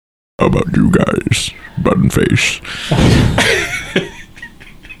How about you guys, button face?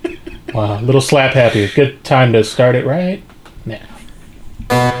 Wow, little slap happy. Good time to start it right now.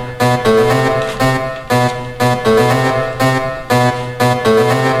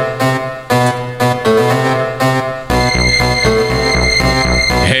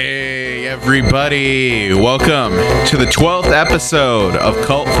 Hey everybody, welcome to the 12th episode of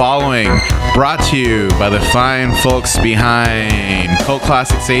Cult Following, brought to you by the fine folks behind Cult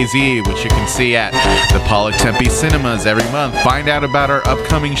Classics AZ, which you can see at the Pollock Tempe Cinemas every month. Find out about our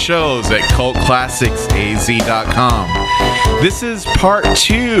upcoming shows at cultclassicsaz.com. This is part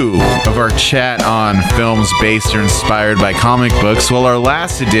 2 of our chat on films based or inspired by comic books. Well, our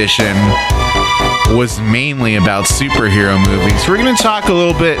last edition was mainly about superhero movies. We're going to talk a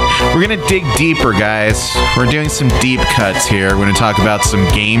little bit, we're going to dig deeper, guys. We're doing some deep cuts here. We're going to talk about some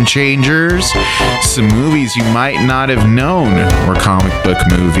game changers, some movies you might not have known were comic book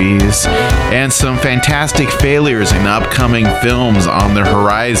movies, and some fantastic failures in upcoming films on the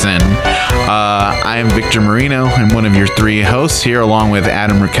horizon. I'm Victor Marino. I'm one of your 3 hosts here, along with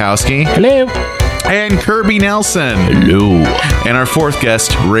Adam Rukowski. Hello. And Kirby Nelson. Hello. And our 4th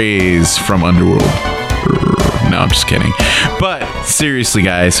guest, Raze from Underworld. No, I'm just kidding. But seriously,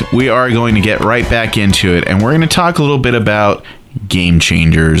 guys, we are going to get right back into it, and we're going to talk a little bit about game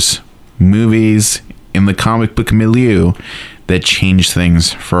changers, movies in the comic book milieu that change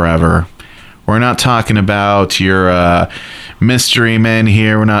things forever. We're not talking about your mystery men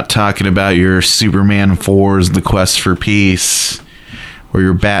here. We're not talking about your Superman 4s, The Quest for Peace, or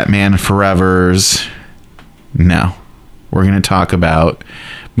your Batman Forevers. No. We're going to talk about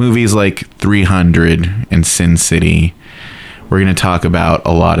movies like 300 and Sin City. We're going to talk about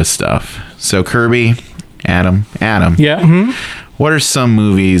a lot of stuff. So Kirby, Adam. Yeah. Mm-hmm. What are some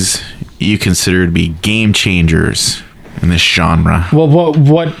movies you consider to be game changers in this genre? Well,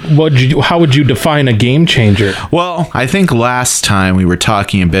 how would you define a game changer? Well, I think last time we were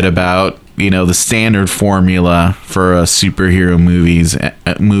talking a bit about, the standard formula for a superhero movie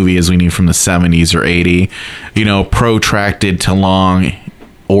as we knew from the 70s or 80, protracted to long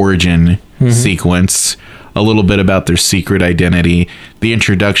origin sequence, a little bit about their secret identity, the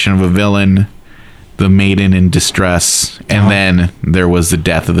introduction of a villain, the maiden in distress, and then there was the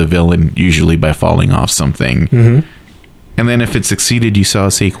death of the villain, usually by falling off something. And then if it succeeded, you saw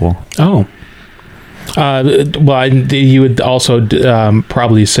a sequel. Oh. You would also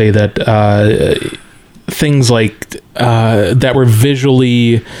probably say that things like that were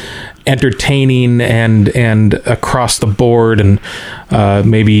visually entertaining and across the board and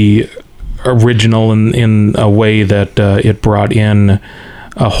maybe original in a way that it brought in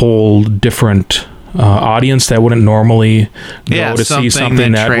a whole different audience that wouldn't normally go to see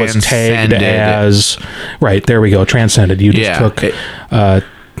something that was tagged as right. There we go. Transcended. You just took a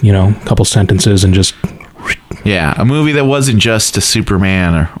couple sentences and just a movie that wasn't just a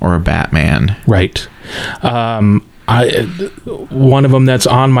Superman or a Batman. Right. One of them that's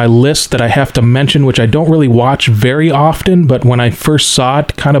on my list that I have to mention, which I don't really watch very often, but when I first saw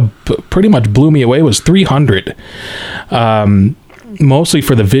it, kind of pretty much blew me away, was 300. Mostly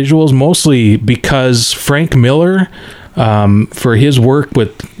for the visuals, mostly because Frank Miller, for his work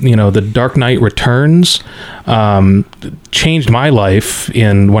with The Dark Knight Returns, changed my life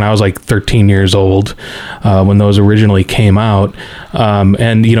when I was like 13 years old, when those originally came out.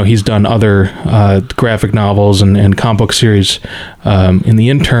 And he's done other graphic novels and comic book series in the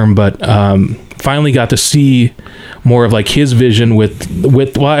interim, but finally got to see more of like his vision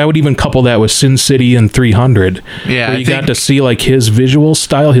with I would even couple that with Sin City and 300. Yeah, where you got to see like his visual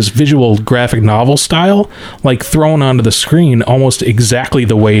style, his visual graphic novel style, like thrown onto the screen almost exactly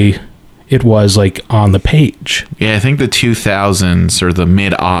the way it was like on the page. Yeah, I think the 2000s or the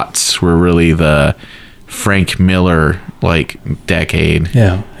mid-aughts were really the Frank Miller decade.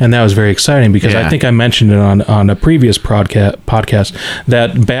 Yeah, and that was very exciting because I think I mentioned it on a previous podcast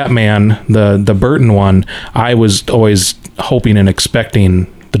that Batman, the Burton one, I was always hoping and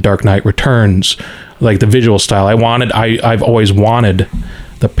expecting The Dark Knight Returns, like the visual style. I've always wanted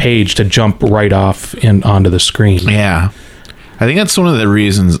the page to jump right off onto the screen. Yeah. I think that's one of the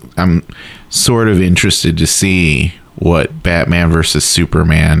reasons I'm sort of interested to see what Batman versus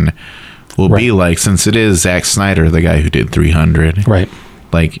Superman will be like, since it is Zack Snyder, the guy who did 300. Right.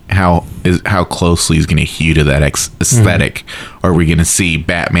 Like, how closely he's going to hew to that aesthetic. Are we going to see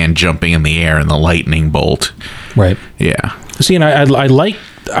Batman jumping in the air and the lightning bolt? Right. Yeah. See, and I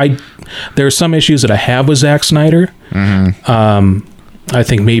there are some issues that I have with Zack Snyder. I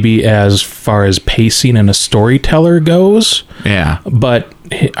think maybe as far as pacing and a storyteller goes. Yeah. But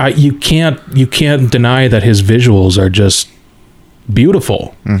you can't deny that his visuals are just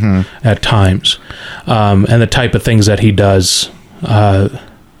beautiful at times, and the type of things that he does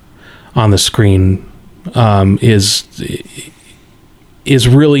on the screen is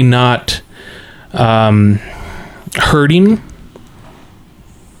really not hurting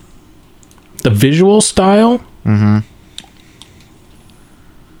the visual style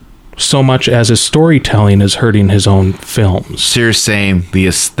so much as his storytelling is hurting his own films. So you're saying the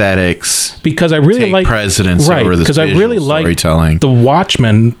aesthetics Because I really take like precedence over this because I really like storytelling. The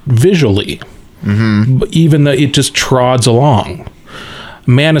Watchmen visually, even though it just trods along.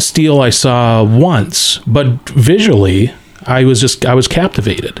 Man of Steel I saw once, but visually I was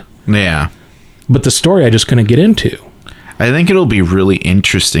captivated. Yeah. But the story I just couldn't get into. I think it'll be really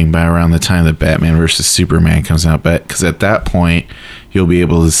interesting by around the time that Batman versus Superman comes out, because at that point you'll be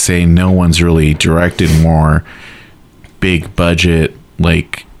able to say no one's really directed more big budget,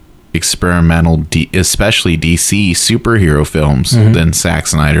 like experimental, especially DC superhero films than Zack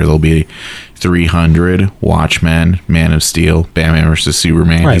Snyder. There'll be 300, Watchmen, Man of Steel, Batman versus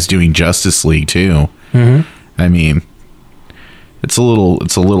Superman. Right. He's doing Justice League too. I mean, it's a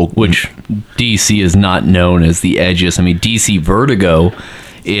little which DC is not known as the edgiest. I mean, DC Vertigo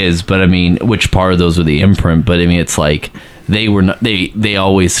is, but I mean, which part of those were the imprint? But I mean, it's like they were not, they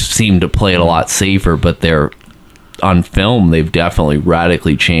always seem to play it a lot safer, but they're on film. They've definitely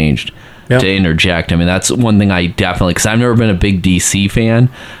radically changed to interject. I mean, that's one thing I definitely, because I've never been a big DC fan,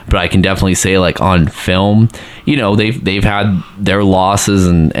 but I can definitely say, like, on film, you know, they've had their losses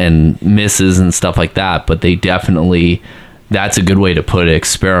and misses and stuff like that, but they definitely, that's a good way to put it,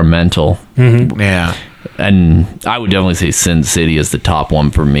 experimental. Yeah. And I would definitely say Sin City is the top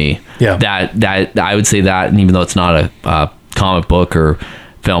one for me. Yeah. That I would say that, and even though it's not a comic book or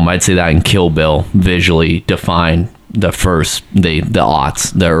film, I'd say that in Kill Bill visually define the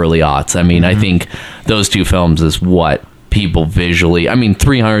aughts, the early aughts. I mean, I think those two films is what people visually, I mean,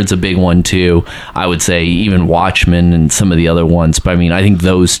 300's a big one too. I would say even Watchmen and some of the other ones, but I mean, I think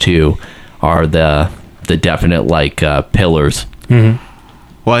those two are the definite, like, pillars.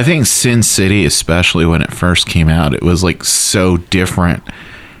 Well, I think Sin City, especially when it first came out, it was like so different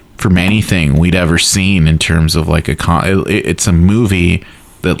from anything we'd ever seen in terms of like it's a movie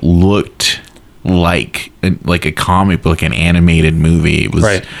that looked like a comic book, an animated movie. It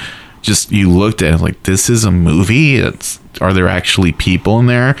was just, you looked at it like, this is a movie? Are there actually people in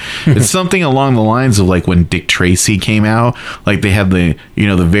there? It's something along the lines of like when Dick Tracy came out, like they had the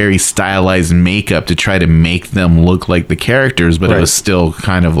very stylized makeup to try to make them look like the characters, but it was still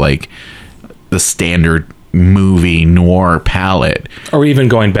kind of like the standard movie noir palette. Or even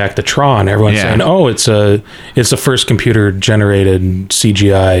going back to Tron, everyone's saying, "Oh, it's the first computer generated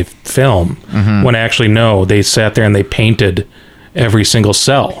CGI film." When actually, no, they sat there and they painted every single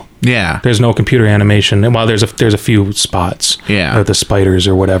cell. Yeah, there's no computer animation. Well, there's a few spots. Yeah, with the spiders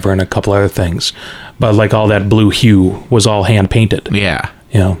or whatever, and a couple other things, but like all that blue hue was all hand painted. Yeah,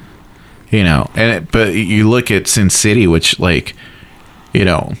 but you look at Sin City, which, like,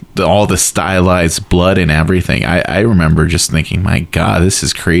 all the stylized blood and everything. I remember just thinking, my God, this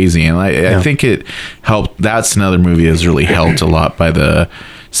is crazy. And I think it helped. That's another movie that's really helped a lot by the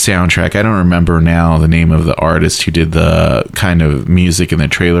soundtrack. I don't remember now the name of the artist who did the kind of music in the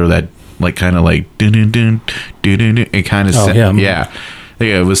trailer that like kind of like dun dun dun dun dun. It kind of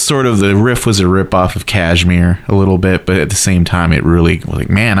it was sort of, the riff was a rip off of Kashmir a little bit, but at the same time it really was like,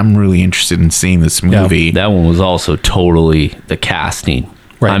 man, I'm really interested in seeing this movie. That one was also totally the casting.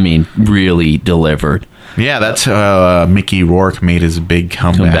 I mean, really delivered. Yeah, that's how Mickey Rourke made his big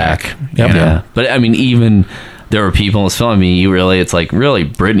comeback. Yeah, but I mean, even there were people in this film. I mean, it's like, really,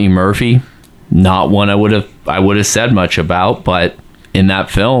 Brittany Murphy, not one I would have said much about, but in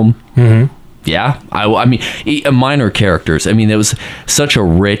that film, yeah, I mean, minor characters. I mean, it was such a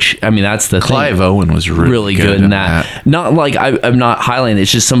rich. I mean, that's the Clive thing. Owen was really good in that. Not like I'm not highlighting.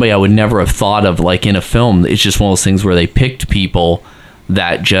 It's just somebody I would never have thought of, like, in a film. It's just one of those things where they picked people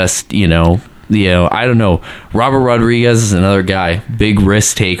that just, I don't know. Robert Rodriguez is another guy, big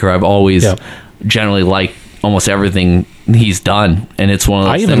risk taker. I've always generally liked almost everything he's done, and it's one of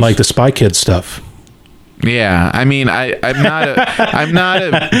those. I even like the Spy Kids stuff. Yeah, I mean, I'm not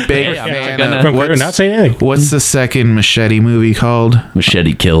a big fan of. Not saying anything. What's the second Machete movie called?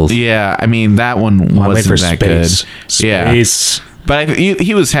 Machete Kills. Yeah, I mean, that one wasn't that good. Space. But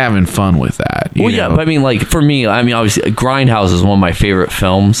he was having fun with that. Well, yeah, know? but I mean, like, for me, I mean, obviously, Grindhouse is one of my favorite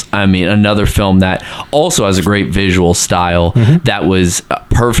films. I mean, another film that also has a great visual style that was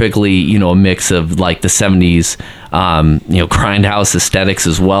perfectly, you know, a mix of, like, the 70s, you know, Grindhouse aesthetics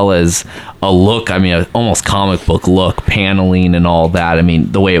as well as a look, I mean, almost comic book look, paneling and all that. I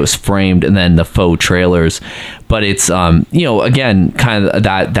mean, the way it was framed and then the faux trailers. But it's, you know, again, kind of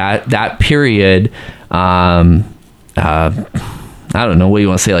that period, I don't know what you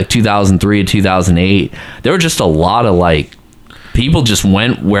want to say, like 2003 to 2008. There were just a lot of, like, people just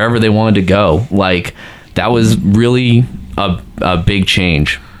went wherever they wanted to go. Like, that was really a big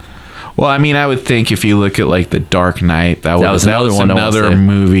change. Well, I mean, I would think if you look at, like, The Dark Knight, that was another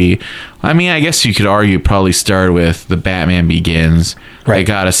movie. I mean, I guess you could argue probably started with The Batman Begins. Right. It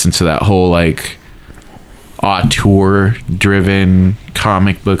got us into that whole, like, auteur-driven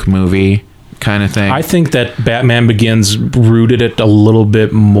comic book movie kind of thing. I think that Batman Begins rooted it a little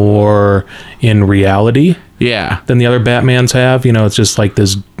bit more in reality Yeah. than the other Batmans have. You know, it's just like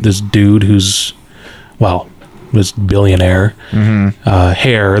this dude who's, well, this billionaire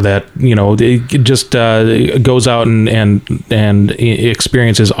hair that, you know, it just goes out and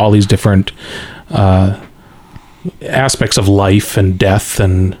experiences all these different aspects of life and death,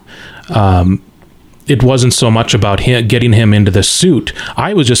 and it wasn't so much about him getting him into the suit.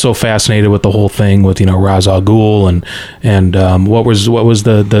 I was just so fascinated with the whole thing with, you know, Ra's al Ghul and what was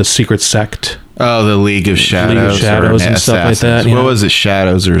the secret sect? Oh, the League of Shadows. Shadows or and stuff like Assassins. that, you What know? was it?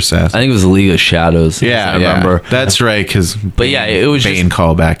 Shadows or Assassins? I think it was the League of Shadows. Yeah, I remember. That's right, because But yeah, it was Bane just,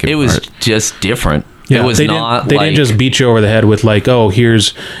 callback. it was just different. Yeah, it was they not didn't, like, didn't just beat you over the head with, like, oh,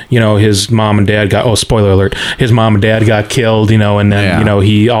 here's, you know, his mom and dad got, oh, spoiler alert, his mom and dad got killed, you know, and then, Yeah. you know,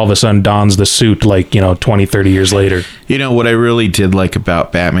 he all of a sudden dons the suit, like, you know, 20, 30 years later. You know, what I really did like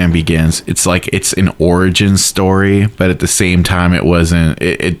about Batman Begins, it's like it's an origin story, but at the same time it wasn't,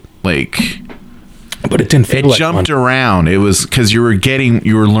 it But it didn't feel it like jumped one. around. It was because you were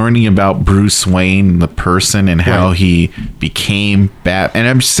learning about Bruce Wayne, the person, and how Right. he became Batman.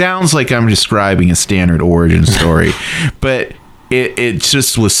 And it sounds like I'm describing a standard origin story, but it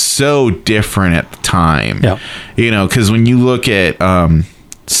just was so different at the time. Yeah. You know, because when you look at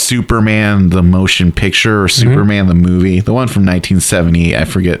Superman the motion picture or Superman the movie, the one from 1970, I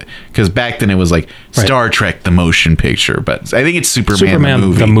forget, because back then it was like Right. Star Trek the motion picture, but I think it's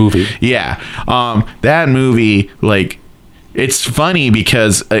Superman the movie. Yeah. That movie, like, it's funny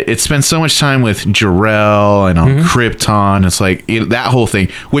because it spent so much time with Jor-El and on Krypton. It's like that whole thing,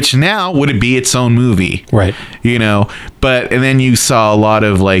 which now would it be its own movie, Right. you know? But and then you saw a lot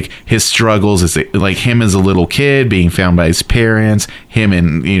of, like, his struggles as like him as a little kid being found by his parents, him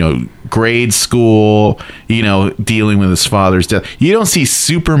in, you know, grade school, you know, dealing with his father's death. You don't see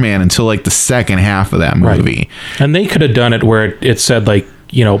Superman until, like, the second half of that movie. Right. And they could have done it where it said, like,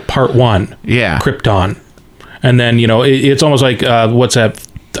 you know, part 1, Yeah. Krypton. And then, you know, it's almost like, what's that?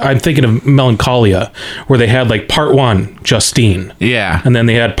 I'm thinking of Melancholia, where they had, like, part 1, Justine. Yeah. And then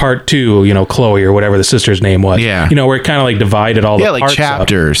they had part 2, you know, Chloe or whatever the sister's name was. Yeah. You know, where it kind of like divided all Yeah, the like parts up.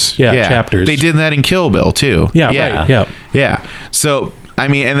 chapters. Yeah, chapters. They did that in Kill Bill too. Yeah, right, yeah. Yeah. So, I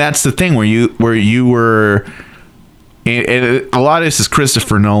mean, and that's the thing where you were, and a lot of this is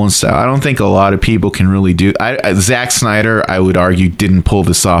Christopher Nolan style. I don't think a lot of people can really do. Zack Snyder, I would argue, didn't pull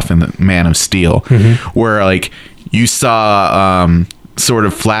this off in the Man of Steel, where, like, you saw sort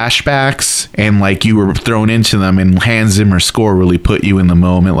of flashbacks and, like, you were thrown into them, and Hans Zimmer's score really put you in the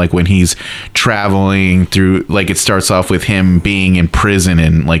moment, like when he's traveling through, like, it starts off with him being in prison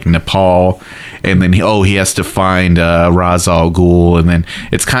in, like, Nepal, and then he has to find Ra's al Ghul, and then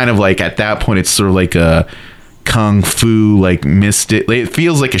it's kind of like at that point it's sort of like a kung fu, like, mystic. It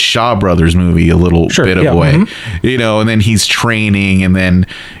feels like a Shaw Brothers movie a little bit of a way, you know. And then he's training, and then,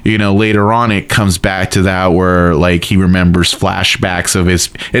 you know, later on it comes back to that where, like, he remembers flashbacks of it's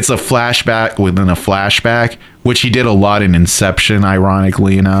a flashback within a flashback, which he did a lot in Inception,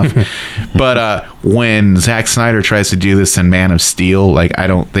 ironically enough. But when Zack Snyder tries to do this in Man of Steel, like, I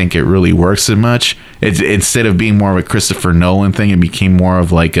don't think it really works as much. Instead of being more of a Christopher Nolan thing, it became more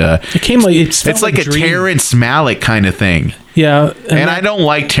of like it's like a Terrence Malick kind of thing. Yeah. And I don't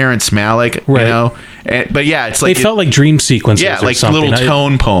like Terrence Malick, Right. you know. But yeah, it's like it felt like dream sequences. yeah, or like something. little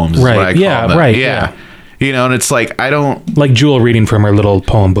tone poems. Is Right. what I call Yeah, them. right, Yeah. yeah. You know, and it's like I don't. Like Jewel reading from her little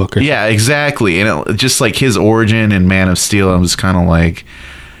poem book. Or Yeah, exactly. And just like his origin in Man of Steel, I was kind of like,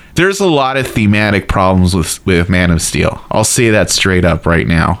 there's a lot of thematic problems with Man of Steel. I'll say that straight up right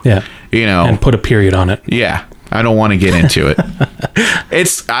now. Yeah. You know, and put a period on it. yeah, I don't want to get into it.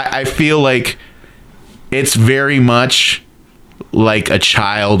 I feel like it's very much like a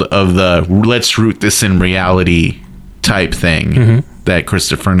child of the let's root this in reality type thing that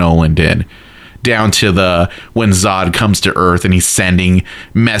Christopher Nolan did, down to the when Zod comes to Earth and he's sending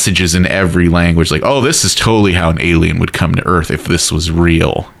messages in every language, like, oh, this is totally how an alien would come to Earth if this was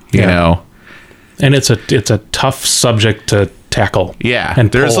real, you know. And it's a tough subject to tackle. Yeah,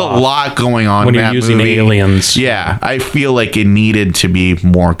 and there's a lot going on when in you're that using movie. aliens. Yeah, I feel like it needed to be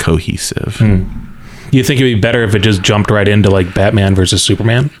more cohesive. You think it'd be better if it just jumped right into like Batman versus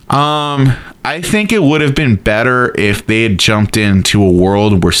Superman? I think it would have been better if they had jumped into a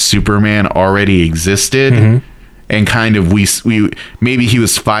world where Superman already existed, and kind of we maybe he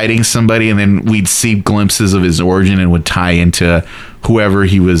was fighting somebody, and then we'd see glimpses of his origin and would tie into whoever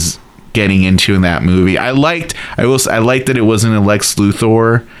he was getting into in that movie. I liked that it wasn't a Lex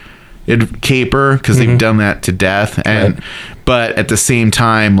Luthor caper, because they've done that to death, and but at the same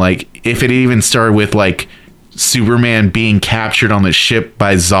time, like, if it even started with like Superman being captured on the ship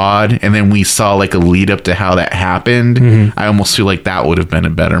by Zod, and then we saw like a lead up to how that happened, I almost feel like that would have been a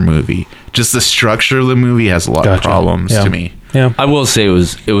better movie. Just the structure of the movie has a lot of problems to me. Yeah, I will say it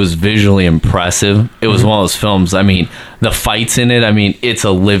was visually impressive. It was one of those films. I mean, the fights in it. I mean, it's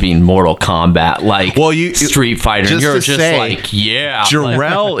a living Mortal Kombat, like Street Fighter. Just You're to just say, like, yeah.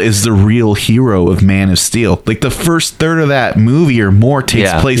 Jor-El is the real hero of Man of Steel. Like, the first third of that movie or more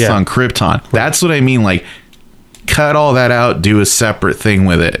takes place on Krypton. That's what I mean. Like, cut all that out. Do a separate thing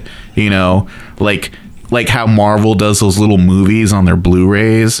with it. You know, like how Marvel does those little movies on their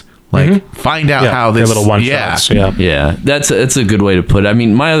Blu-rays. Like, find out how this little one shots. Yeah, that's a good way to put it. I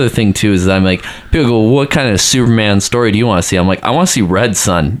mean, my other thing too is that I'm like, people go, what kind of Superman story do you want to see? I'm like, I want to see Red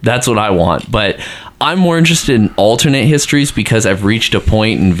Sun. That's what I want. But I'm more interested in alternate histories, because I've reached a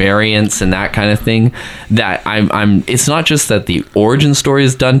point in variants and that kind of thing that I'm it's not just that the origin story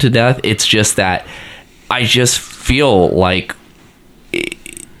is done to death. It's just that I just feel like,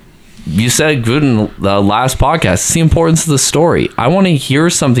 you said good in the last podcast, it's the importance of the story. I want to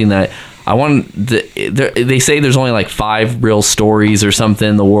hear something that I want. They say there's only like 5 real stories or something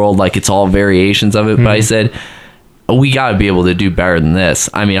in the world, like it's all variations of it. But I said, we got to be able to do better than this.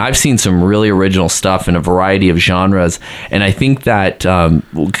 I mean, I've seen some really original stuff in a variety of genres, and I think that kind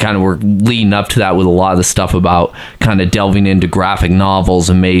of we're leading up to that with a lot of the stuff about kind of delving into graphic novels,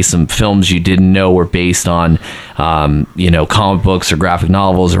 and maybe some films you didn't know were based on, comic books or graphic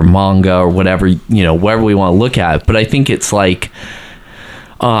novels or manga or whatever, wherever we want to look at. But I think it's like,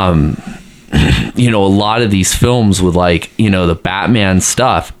 a lot of these films with like, the Batman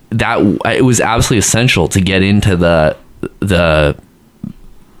stuff, that it was absolutely essential to get into the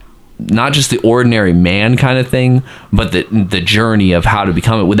not just the ordinary man kind of thing, but the journey of how to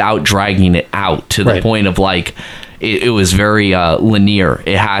become it without dragging it out to the point of like, it was very linear.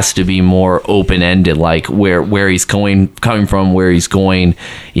 It has to be more open-ended, like where he's coming from, where he's going.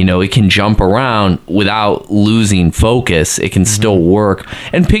 It can jump around without losing focus. It can still work.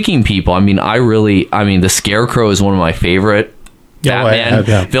 And picking people, the Scarecrow is one of my favorite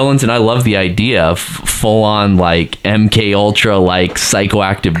Batman villains, and I love the idea of full-on like MK Ultra, like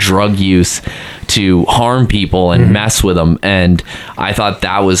psychoactive drug use to harm people and mess with them. And I thought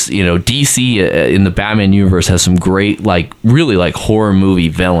that was, DC in the Batman universe has some great, like, really like horror movie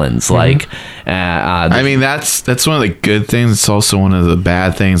villains. Like, that's one of the good things. It's also one of the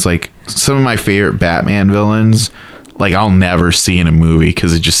bad things. Like, some of my favorite Batman villains, like, I'll never see in a movie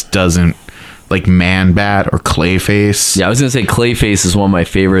because it just doesn't, like Man-Bat or Clayface. Yeah, I was gonna say Clayface is one of my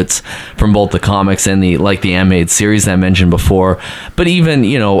favorites from both the comics and the animated series that I mentioned before. But even,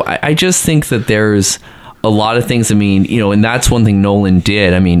 I just think that there's a lot of things. And that's one thing Nolan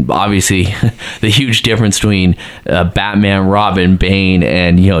did. Obviously, the huge difference between Batman, Robin, Bane,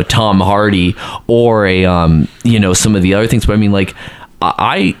 and Tom Hardy, or some of the other things. But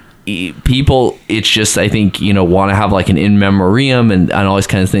people, it's just, I think, want to have like an in memoriam and all these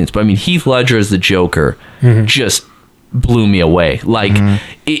kinds of things. But Heath Ledger as the Joker just blew me away. Like,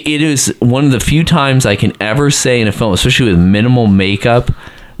 it is one of the few times I can ever say in a film, especially with minimal makeup,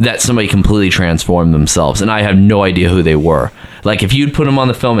 that somebody completely transformed themselves, and I have no idea who they were. Like, if you'd put him on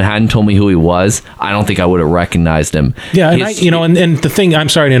the film and hadn't told me who he was, I don't think I would have recognized him. Yeah, and the thing, I'm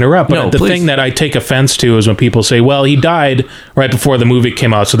sorry to interrupt, but thing that I take offense to is when people say, well, he died right before the movie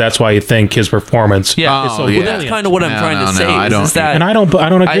came out, so that's why you think his performance is so brilliant. That's kind of what I'm trying to say. I don't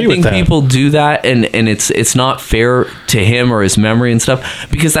agree with that. I think people do that, and it's not fair to him or his memory and stuff,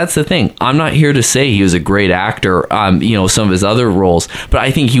 because that's the thing. I'm not here to say he was a great actor, some of his other roles, but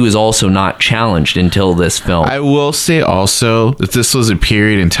I think he was also not challenged until this film. I will say also that this was a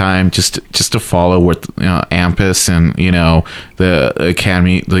period in time, just to follow what AMPAS and the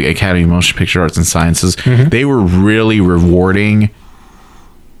Academy of Motion Picture Arts and Sciences, they were really rewarding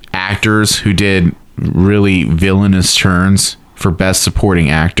actors who did really villainous turns for Best Supporting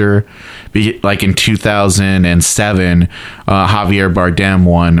Actor. Like in 2007, Javier Bardem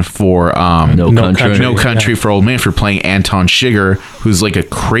won for No Country for Old Men for playing Anton Chigurh, who's like a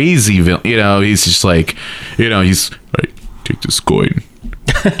crazy villain. You know, he's just like, you know, he's like, take this coin,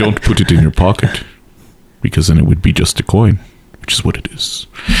 don't put it in your pocket, because then it would be just a coin, which is what it is.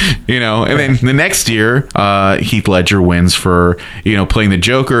 You know, and then the next year, Heath Ledger wins for, you know, playing the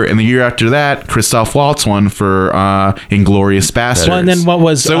Joker, and the year after that, Christoph Waltz won for Inglourious Basterds. Well, and then what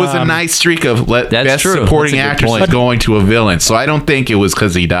was... So it was a nice streak of best supporting actors going to a villain. So I don't think it was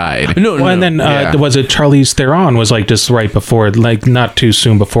because he died. No, and then was it Charlize Theron was like just right before, like not too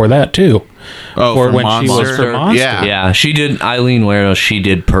soon before that too. Oh, or for when Monster? she was for Monster. Yeah, she did. Eileen Wuornos, she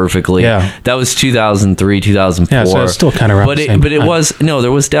did perfectly. Yeah. That was 2003, 2004. Yeah, so it's still kind of around the same But it time. was, no,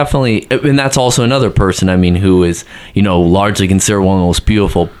 there was definitely, and that's also another person, I mean, who is, you know, largely considered one of the most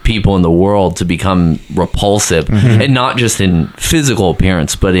beautiful people in the world to become repulsive. Mm-hmm. And not just in physical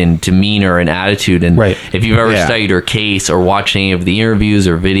appearance, but in demeanor and attitude. And Right. if you've ever Yeah. studied her case or watched any of the interviews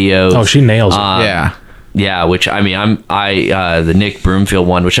or videos. Oh, she nails it. Yeah. Yeah, which I mean, the Nick Broomfield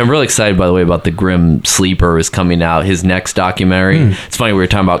one, which I'm really excited, by the way, about. The Grim Sleeper is coming out. His next documentary. It's funny, we were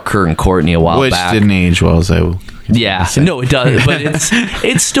talking about Kurt and Courtney a while Which back. didn't age well, as I will. Yeah, no, it does, but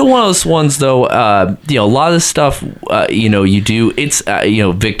it's still one of those ones, though. You know, a lot of the stuff, you know, you do. It's you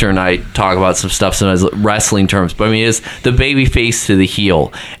know, Victor and I talk about some stuff sometimes wrestling terms, but I mean, it's the baby face to the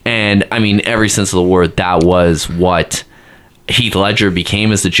heel, and I mean, every sense of the word, that was what Heath Ledger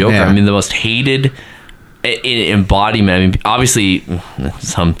became as the Joker. Yeah. I mean, the most hated embodiment. I mean, obviously,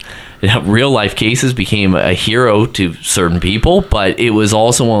 some real life cases became a hero to certain people, but it was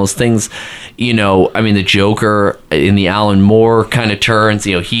also one of those things, you know, I mean, the Joker in the Alan Moore kind of turns,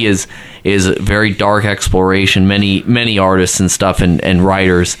 you know, he is a very dark exploration. Many artists and stuff and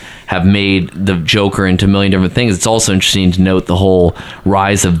writers have made the Joker into a million different things. It's also interesting to note the whole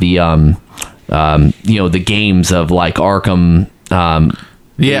rise of the you know, the games of like Arkham,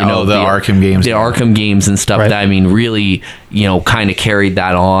 Yeah, you know, the Arkham games. the Arkham games and stuff. Right. That, I mean, really, you know, kind of carried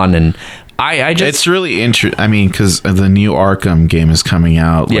that on. And I just, It's really interesting. I mean, because the new Arkham game is coming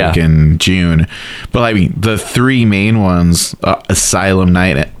out like Yeah. in June. But I mean, the three main ones, Asylum,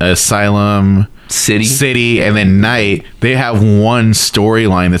 City, and then Night, they have one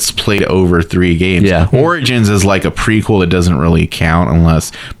storyline that's played over 3 games. Yeah. Origins is like a prequel that doesn't really count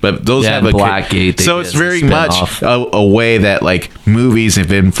unless, but those Yeah, have a Blackgate, they so did it's as a very much spin-off. a way that like movies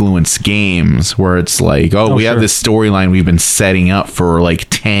have influenced games, where it's like, we have sure. this storyline we've been setting up for like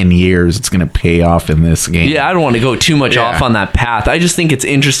 10 years. It's going to pay off in this game. yeah, I don't want to go too much Yeah. off on that path. I just think it's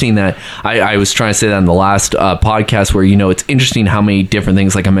interesting that I was trying to say that in the last podcast, where, you know, it's interesting how many different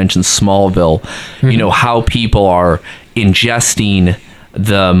things, like I mentioned Smallville, you know, how people are ingesting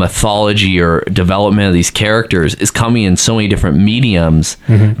the mythology or development of these characters is coming in so many different mediums,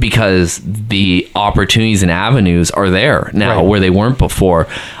 because the opportunities and avenues are there now Right. where they weren't before.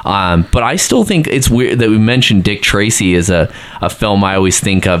 But I still think it's weird that we mentioned Dick Tracy as a film I always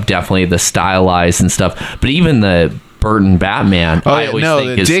think of, definitely the stylized and stuff, but even the Burton Batman, I always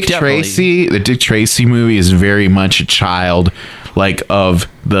think the is Dick definitely- the Dick Tracy movie is very much a child like of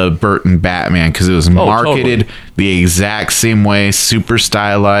the Burton Batman, because it was marketed totally. the exact same way, super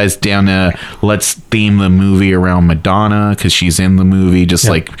stylized, down to let's theme the movie around Madonna because she's in the movie, just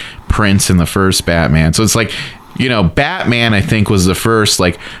like Prince in the first Batman. So it's like, you know, Batman, I think, was the first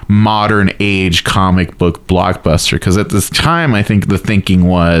like modern age comic book blockbuster, because at this time I think the thinking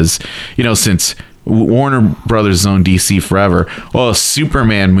was, you know, since Warner Brothers owned DC forever, well, a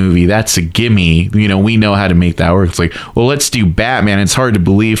Superman movie, that's a gimme, you know, we know how to make that work. It's like, well, let's do Batman. It's hard to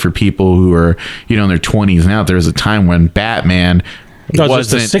believe for people who are, you know, in their 20s now, there was a time when Batman No, it was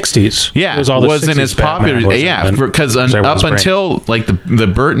the 60s. yeah, it was all the wasn't 60s as popular. Batman, wasn't Yeah, it? because everyone up was great. until like the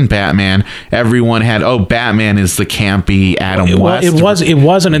Burton Batman, everyone had, Batman is the campy Adam West. It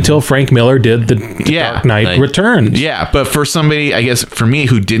wasn't until Frank Miller did the Dark Knight Right. Returns. Yeah, but for somebody, I guess for me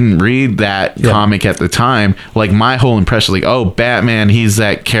who didn't read that comic at the time, like my whole impression, like, Batman, he's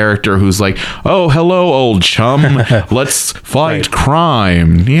that character who's like, hello, old chum, let's fight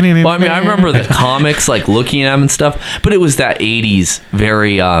crime. Well, I mean, I remember the comics, like looking at them and stuff, but it was that 80s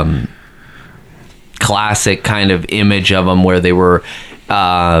very classic kind of image of them, where they were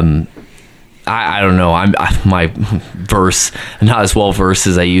I don't know. My verse not as well versed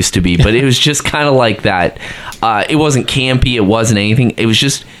as I used to be, but it was just kind of like that. It wasn't campy. It wasn't anything. It was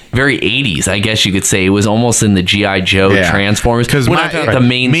just very 80s, I guess you could say. It was almost in the G.I. Joe Transformers. Because the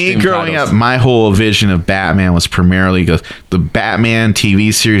me growing up, my whole vision of Batman was primarily the Batman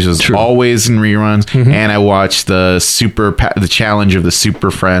TV series was always in reruns, and I watched the Challenge of the Super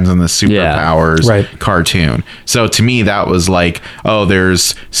Friends and the Superpowers cartoon. So to me, that was like, oh,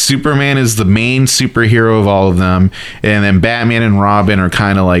 there's Superman is the main superhero of all of them, and then Batman and Robin are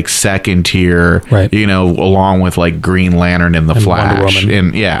kind of like second tier, you know, along with like Green Lantern and the Flash,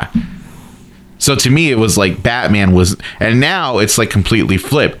 and so to me it was like Batman was, and now it's like completely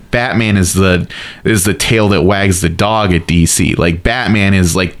flipped. Batman is the tail that wags the dog at DC. Like Batman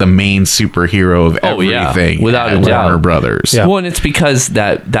is like the main superhero of everything, without a doubt. Warner Brothers. Well, and it's because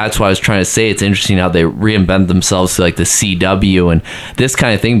that's what I was trying to say. It's interesting how they reinvent themselves to like the CW and this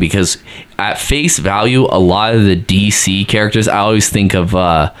kind of thing, because at face value, a lot of the DC characters, I always think of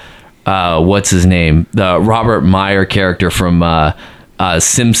what's his name, the Robert Meyer character from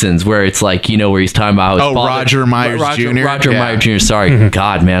Simpsons, where it's like, you know, where he's talking about his father, Roger Myers Jr. Roger Meyer Jr. Sorry,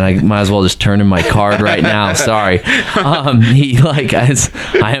 God, man, I might as well just turn in my card right now. Sorry. I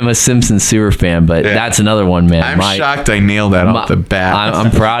am a Simpsons super fan, but that's another one, man. I'm shocked I nailed that off the bat. I'm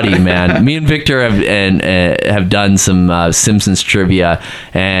proud of you, man. Me and Victor have done some Simpsons trivia,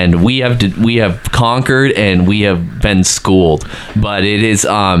 and we have conquered and we have been schooled. But it is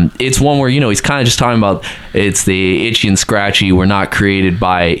it's one where, you know, he's kind of just talking about it's the Itchy and Scratchy were not created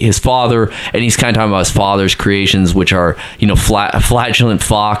by his father, and he's kind of talking about his father's creations, which are, you know, Flatulent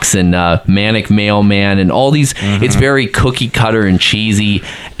Fox and Manic Mailman and all these. It's very cookie cutter and cheesy,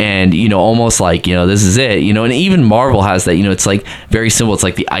 and, you know, almost like, you know, this is it, you know. And even Marvel has that, you know, it's like very simple. It's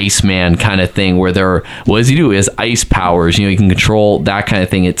like the Iceman kind of thing, where what does he do? He has ice powers, you know, he can control that kind of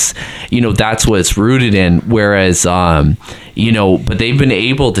thing. It's, you know, that's what it's rooted in. Whereas you know, but they've been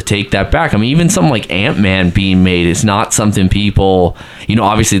able to take that back. I mean, even something like Ant-Man being made is not something people, you know,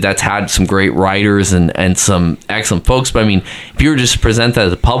 obviously that's had some great writers and some excellent folks, but I mean, if you were just to present that to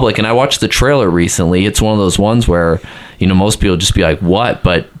the public, and I watched the trailer recently, it's one of those ones where, you know, most people just be like, what?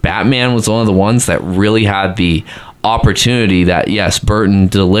 But Batman was one of the ones that really had the opportunity that, yes, Burton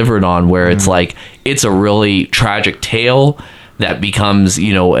delivered on, where it's like, it's a really tragic tale that becomes,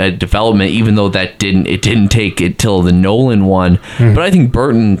 you know, a development, even though it didn't take it till the Nolan one. But I think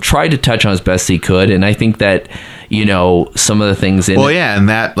Burton tried to touch on as best he could, and I think that, you know, some of the things in and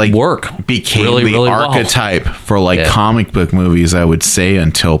that like work became really archetype for like comic book movies, I would say,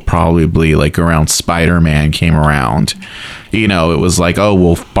 until probably like around Spider-Man came around. You know, it was like, oh,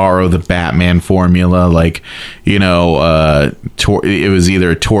 we'll borrow the Batman formula, like, you know, it was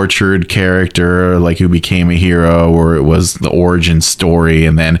either a tortured character, like, who became a hero, or it was the origin story,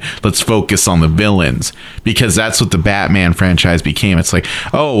 and then let's focus on the villains, because that's what the Batman franchise became. It's like,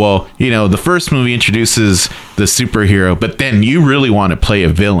 oh, well, you know, the first movie introduces the superhero, but then you really want to play a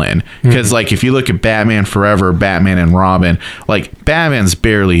villain, because like, if you look at Batman Forever, Batman and Robin, like, Batman's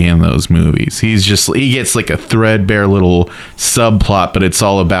barely in those movies. He gets like a threadbare little subplot, but it's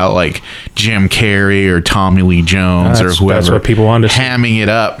all about like Jim Carrey or Tommy Lee Jones or whoever. That's what people want to see. Hamming it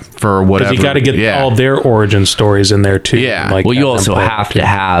up for whatever. You got to get all their origin stories in there too. Yeah. Like, well, you also have to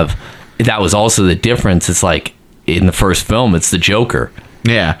have. That was also the difference. It's like in the first film, it's the Joker.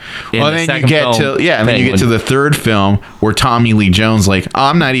 Yeah. Well, then you get to the third film where Tommy Lee Jones, like,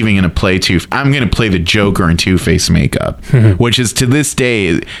 I'm not even going to play I'm going to play the Joker in Two-Face makeup, which is to this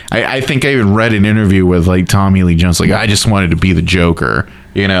day, I think I even read an interview with like Tommy Lee Jones, like, I just wanted to be the Joker,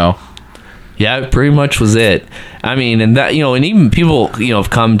 you know? Yeah, it pretty much was it. I mean, and that, you know, and even people, you know, have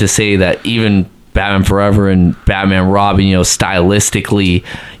come to say that even Batman Forever and Batman Robin, you know, stylistically,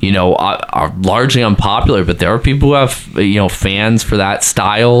 you know, are largely unpopular, but there are people who have, you know, fans for that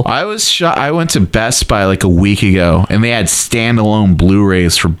style. I was shocked. I went to Best Buy like a week ago, and they had standalone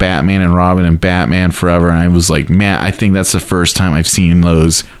Blu-rays for Batman and Robin and Batman Forever, and I was like, man, I think that's the first time I've seen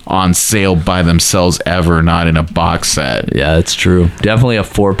those on sale by themselves ever, not in a box set. Yeah, it's true. Definitely a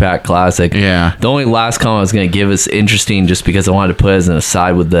 4-pack classic. Yeah. The only last comment I was going to give is interesting, just because I wanted to put as an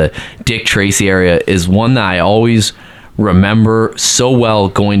aside with the Dick Tracy area, is one that I always remember so well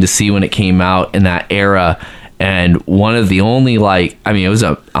going to see when it came out in that era, and one of the only, like, I mean, it was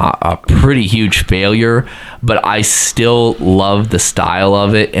a pretty huge failure, but I still love the style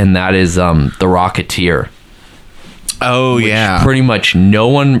of it, and that is The Rocketeer. Oh, yeah. Pretty much no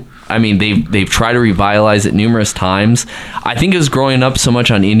one I mean, they've tried to revitalize it numerous times. I think it was growing up so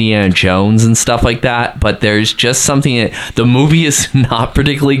much on Indiana Jones and stuff like that, but there's just something that the movie is not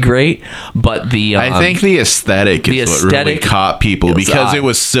particularly great, but I think the aesthetic is what really caught people because it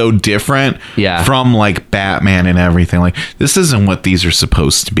was so different from like Batman and everything. Like, this isn't what these are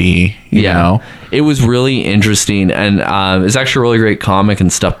supposed to be, you know? It was really interesting, and it's actually a really great comic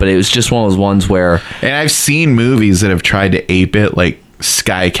and stuff, but it was just one of those ones where... And I've seen movies that have tried to ape it, like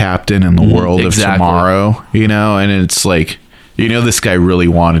Sky Captain and the World of Tomorrow, you know? And it's like, you know, this guy really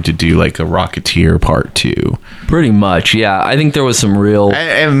wanted to do like a Rocketeer Part 2. Pretty much, yeah. I think there was some real...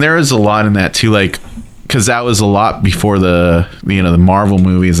 And there was a lot in that too, like... Because that was a lot before the Marvel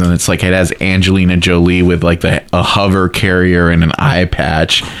movies, and it's like it has Angelina Jolie with like a hover carrier and an eye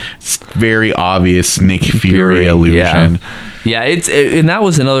patch. It's very obvious Nick Fury illusion. Yeah, and that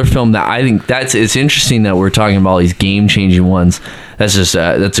was another film that I think it's interesting that we're talking about all these game changing ones. That's just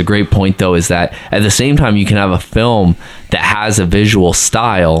that's a great point though. Is that at the same time you can have a film that has a visual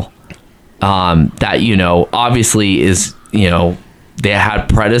style that, you know, obviously is, you know, they had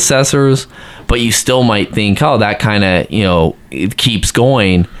predecessors, but you still might think, oh, that kind of, you know, it keeps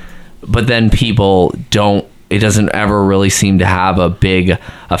going, but then people don't, it doesn't ever really seem to have a big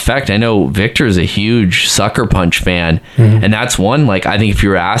effect. I know Victor is a huge Sucker Punch fan, and that's one, like, I think if you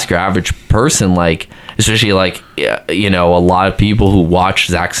were to ask your average person, like, especially like, you know, a lot of people who watch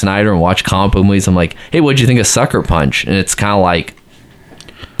Zack Snyder and watch comic book movies, I'm like, hey, what'd you think of Sucker Punch? And it's kind of like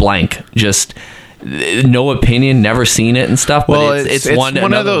blank, just no opinion, never seen it and stuff. But well, it's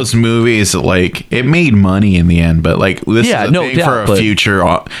one of those movies that, like, it made money in the end, but like this is a thing for a future,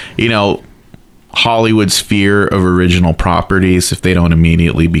 you know, Hollywood's fear of original properties if they don't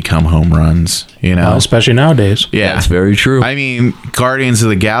immediately become home runs, you know, especially nowadays. Yeah, that's very true. I mean, Guardians of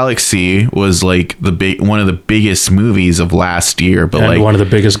the Galaxy was like one of the biggest movies of last year, but like one of the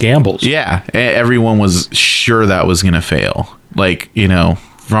biggest gambles. Yeah, everyone was sure that was going to fail. Like, you know,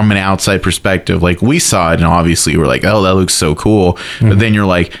 from an outside perspective, like, we saw it and obviously we're like, oh, that looks so cool. But then you're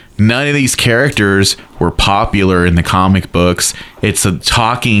like, none of these characters were popular in the comic books. It's a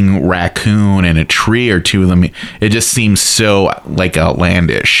talking raccoon and a tree or two of them. It just seems so like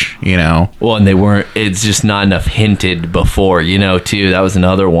outlandish, you know? Well, and it's just not enough hinted before, you know, too. That was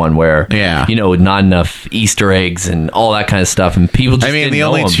another one where, you know, not enough Easter eggs and all that kind of stuff. And people just didn't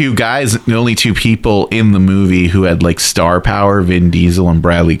know them. The only two people in the movie who had like star power, Vin Diesel and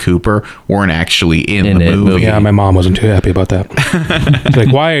Bradley Cooper, weren't actually in the movie. Yeah, my mom wasn't too happy about that. It's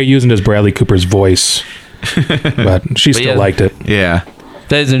like, why are you using this Bradley Cooper's voice? But she still liked it. Yeah.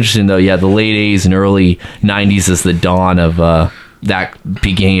 That is interesting, though. Yeah, the late 80s and early 90s is the dawn of that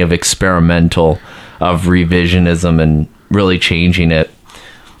beginning of experimental, of revisionism, and really changing it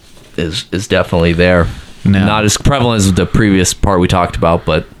is definitely there. No. Not as prevalent as the previous part we talked about,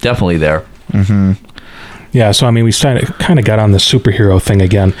 but definitely there. Mm-hmm. Yeah, so I mean, we kind of got on the superhero thing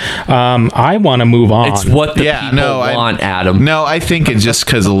again. I want to move on. It's what the people want, Adam. No, I think it's just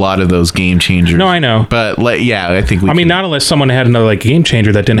because a lot of those game changers. No, I know, but I think I mean, not unless someone had another like game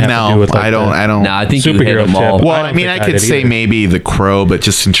changer that didn't have to do with. Like, I don't. No, I think superhero you hit them all. Well, I mean, I could say maybe The Crow, but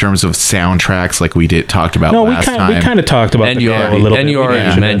just in terms of soundtracks, like we talked about. No, last time. We kind of talked about The Crow a little bit. And you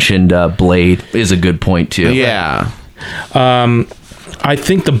already mentioned Blade is a good point too. Yeah. I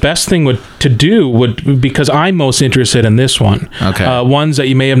think the best thing to do because I'm most interested in this one. Okay. Ones that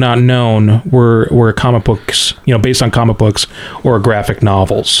you may have not known were comic books, you know, based on comic books or graphic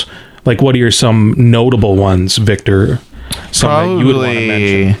novels. Like, what are some notable ones, Victor? Some that you would want to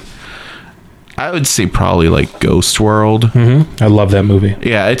mention. I would say probably like Ghost World. Mm-hmm. I love that movie.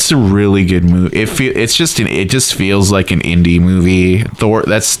 Yeah, it's a really good movie. It just feels like an indie movie.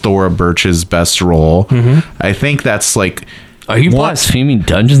 That's Thora Birch's best role. Mm-hmm. I think that's like. Are you blaspheming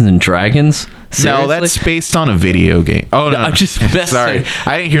Dungeons and Dragons? Seriously? No, that's based on a video game. Oh no, I'm just sorry.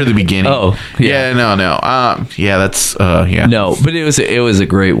 I didn't hear the beginning. Oh, yeah. No. Yeah, that's yeah. No, but it was a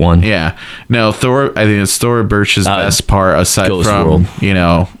great one. Yeah. No, I think it's Thora Birch's best part aside Ghost from World. You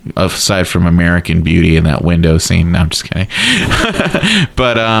know, aside from American Beauty and that window scene. No, I'm just kidding.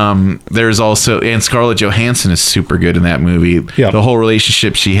 But there's also, and Scarlett Johansson is super good in that movie. Yeah. The whole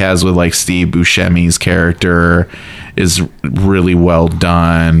relationship she has with like Steve Buscemi's character is really well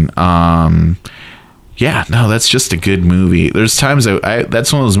done. Yeah, no, that's just a good movie. There's times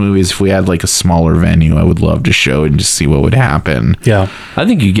that's one of those movies, if we had like a smaller venue, I would love to show it and just see what would happen. Yeah. I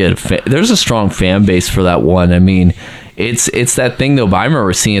think you get there's a strong fan base for that one. I mean, it's that thing though, but I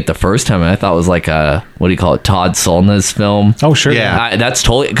remember seeing it the first time and I thought it was like a, what do you call it, Todd Solondz film. Oh, sure. Yeah. That's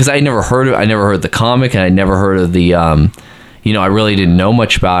totally, because I never heard the comic and I never heard of the I really didn't know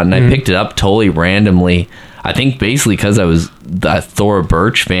much about, and I picked it up totally randomly. I think basically because I was a Thora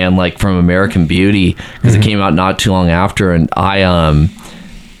Birch fan, like from American Beauty, because it came out not too long after, and I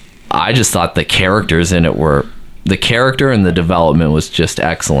just thought the characters in it the character and the development was just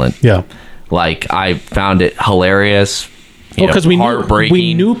excellent. Yeah. Like, I found it hilarious. Because we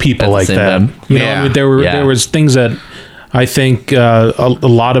knew people like that. time. I mean, there was things that I think a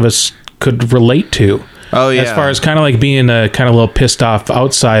lot of us could relate to. Oh, yeah. As far as kind of like being a kind of little pissed off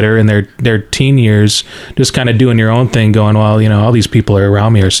outsider in their teen years, just kind of doing your own thing, going, well, all these people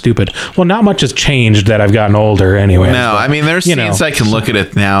around me are stupid. Well, not much has changed that I've gotten older anyway. No, I mean, there's scenes I can look at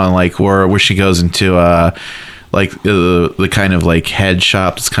it now and like where she goes into like the kind of like head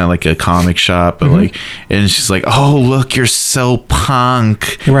shop. It's kind of like a comic shop, but like, and she's like, "Oh, look, you're so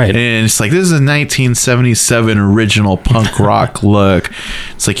punk," right? And it's like, this is a 1977 original punk rock look.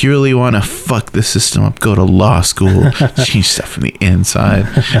 It's like, you really want to fuck the system up, go to law school, change stuff from the inside.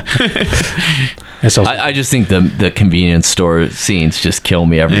 I just think the convenience store scenes just kill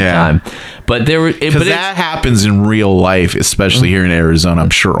me every time. But that happens in real life, especially here in Arizona. I'm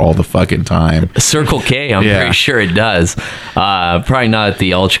sure all the fucking time. Circle K, I'm pretty sure it does. Probably not at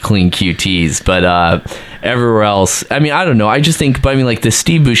the Ultra Clean QTs, but everywhere else. I mean, I don't know. I just think, but I mean, like the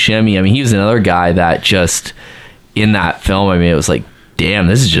Steve Buscemi. I mean, he was another guy that just in that film. I mean, it was like, damn,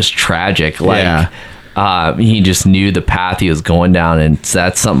 this is just tragic. Like, he just knew the path he was going down, and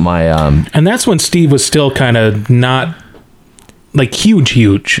that's something and that's when Steve was still kind of not like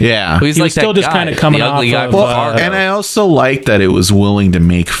huge. Yeah, he's he like was still just kind of coming off of, and I also like that it was willing to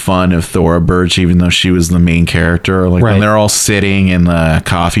make fun of Thora Birch, even though she was the main character. Like when they're all sitting in the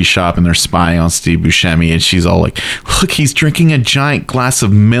coffee shop and they're spying on Steve Buscemi, and she's all like, "Look, he's drinking a giant glass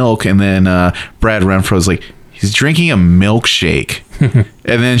of milk," and then Brad Renfro's like, "He's drinking a milkshake." And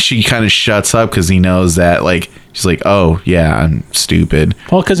then she kind of shuts up because he knows that, like, she's like, "Oh yeah, I'm stupid."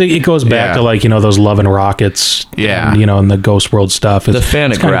 Well, because it goes back to like those Love and Rockets, and the Ghost World stuff. The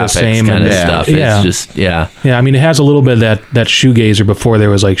Fantagraphics kind of stuff. It's just I mean, it has a little bit of that shoegazer before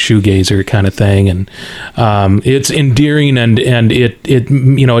there was like shoegazer kind of thing, and it's endearing and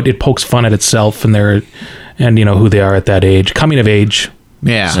it pokes fun at itself and who they are at that age, coming of age.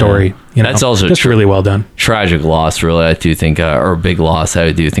 Story. That's also just really well done. Tragic loss, really. I do think, or big loss.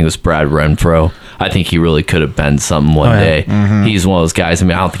 I do think it was Brad Renfro. I think he really could have been something one day. He's one of those guys. I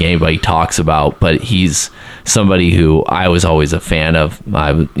mean, I don't think anybody talks about, but he's somebody who I was always a fan of.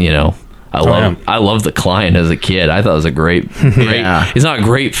 I love The Client as a kid. I thought it was a great. It's not a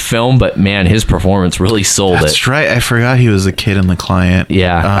great film, but man, his performance really sold it. That's right. I forgot he was a kid in The Client.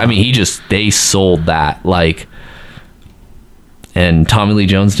 Yeah, I mean, they sold that like. And Tommy Lee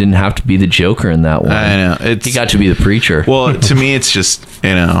Jones didn't have to be the Joker in that one. I know. He got to be the preacher. Well, to me, it's just,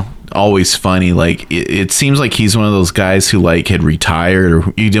 always funny. Like, it seems like he's one of those guys who, like, had retired,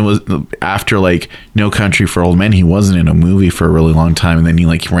 or after, like, No Country for Old Men, he wasn't in a movie for a really long time. And then he,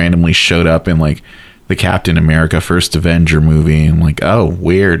 like, randomly showed up in, like, the Captain America First Avenger movie. And I'm like, oh,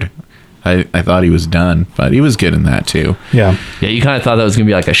 weird. I thought he was done, but he was good in that too. Yeah, you kind of thought that was going to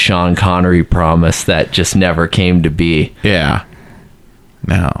be like a Sean Connery promise that just never came to be. Yeah.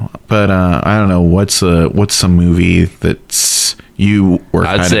 No, but I don't know what's a movie that's you were.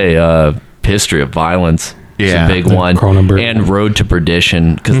 I'd say History of Violence. Yeah, a big one. Cronenberg. And Road to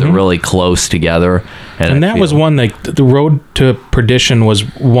Perdition, because they're really close together. And that was one that the Road to Perdition was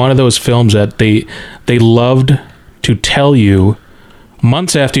one of those films that they loved to tell you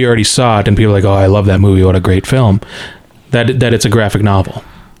months after you already saw it, and people are like, "Oh, I love that movie. What a great film!" That it's a graphic novel.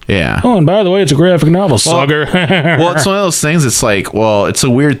 Yeah. Oh, and by the way, it's a graphic novel, sucker. Well, it's one of those things. It's like, well, it's a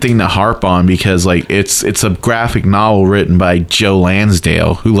weird thing to harp on because, like, it's a graphic novel written by Joe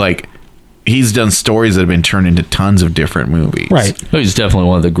Lansdale, who, like, he's done stories that have been turned into tons of different movies. Right. He's definitely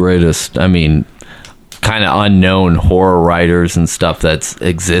one of the greatest. I mean, kind of unknown horror writers and stuff that's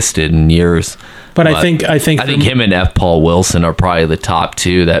existed in years. But I think him and F. Paul Wilson are probably the top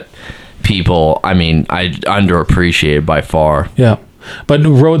two that people. I mean, I underappreciated by far. Yeah. But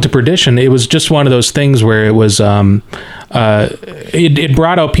Road to Perdition, it was just one of those things where it was, it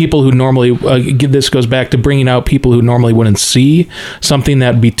brought out people who normally, this goes back to bringing out people who normally wouldn't see something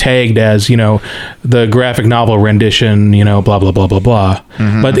that'd be tagged as, the graphic novel rendition, blah, blah, blah, blah, blah.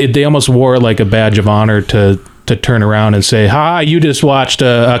 But they almost wore like a badge of honor to turn around and say, "Ha, you just watched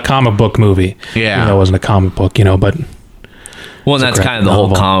a comic book movie." Yeah. It wasn't a comic book, but. Well, and that's kind of the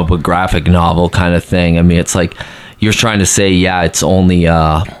whole comic book graphic novel kind of thing. I mean, it's like, you're trying to say, it's only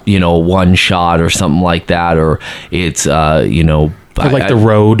one shot or something like that, or it's like The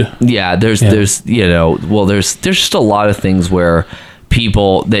Road. Yeah, there's just a lot of things where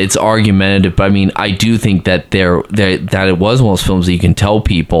people that it's argumentative, but I mean, I do think that that it was one of those films that you can tell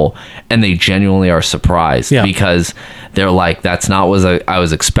people and they genuinely are surprised because they're like, that's not what I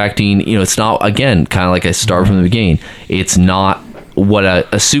was expecting. You know, it's not, again, kind of like I start from the beginning, it's not what a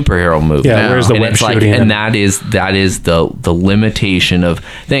superhero movie. Yeah, where's the and web it's like, shooting? and that is the limitation of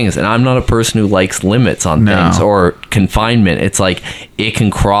things. And I'm not a person who likes limits on things or confinement. It's like it can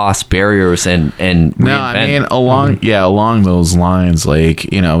cross barriers and no, I mean along those lines,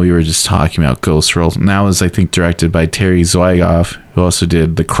 like, you know, we were just talking about Ghost World, and that was, I think, directed by Terry Zwigoff, who also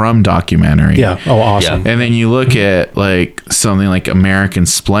did the Crumb documentary. Yeah. Oh, awesome. And then you look at like something like American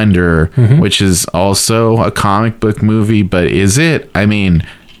Splendor, which is also a comic book movie, but is it? I mean,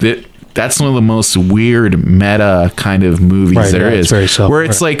 that's one of the most weird meta kind of movies there is. It's very where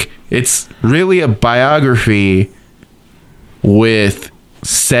it's like, it's really a biography with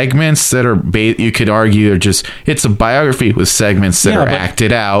segments that are you could argue are just, it's a biography with segments that are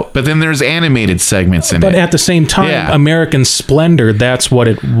acted out, but then there's animated segments in it. But at the same time, American Splendor, that's what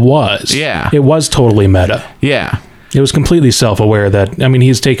it was. Yeah. It was totally meta. Yeah. It was completely self-aware that, I mean,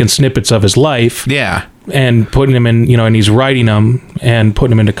 he's taken snippets of his life and putting them in, you know, and he's writing them and putting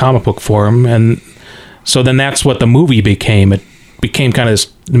them into comic book form. And so then that's what the movie became. It became kind of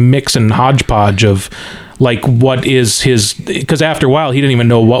this mix and hodgepodge of like what is his, because after a while he didn't even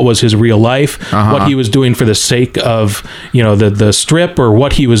know what was his real life, what he was doing for the sake of, you know, the strip, or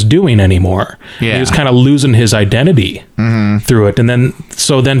what he was doing anymore. He was kind of losing his identity through it. And then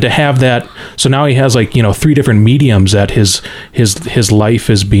to have that, so now he has like, you know, 3 different mediums that his life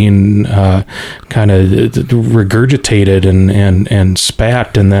is being kind of regurgitated and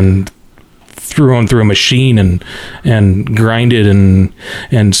spat and then thrown through a machine and grinded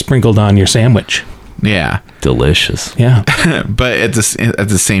and sprinkled on your sandwich. Yeah. Delicious. Yeah. But at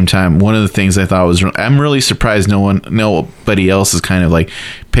the same time, one of the things I thought was, I'm really surprised nobody else has kind of like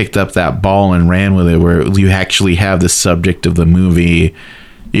picked up that ball and ran with it, where you actually have the subject of the movie,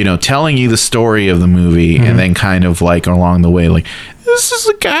 you know, telling you the story of the movie, and then kind of like along the way, like, this is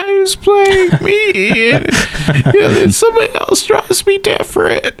a guy who's playing me, and then somebody else draws me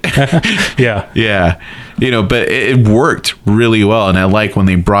different. Yeah. You know, but it worked really well, and I like when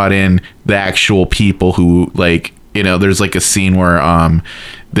they brought in the actual people who, like, you know, there's like a scene where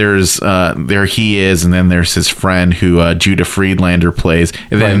there's there he is, and then there's his friend who Judah Friedlander plays,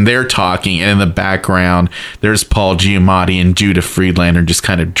 and then they're talking, and in the background there's Paul Giamatti and Judah Friedlander just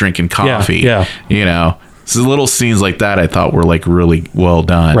kind of drinking coffee. Yeah. You know, so little scenes like that I thought were like really well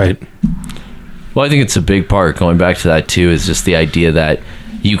done. Right. Well, I think it's a big part, going back to that too, is just the idea that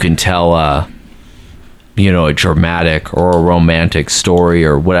you can tell you know, a dramatic or a romantic story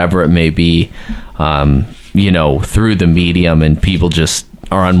or whatever it may be, you know, through the medium, and people just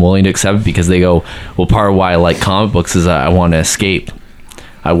are unwilling to accept it because they go, well, part of why I like comic books is I want to escape.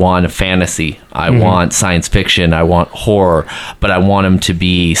 I want a fantasy. I want science fiction. I want horror, but I want them to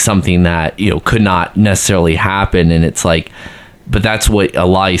be something that, you know, could not necessarily happen. And it's like, but that's what a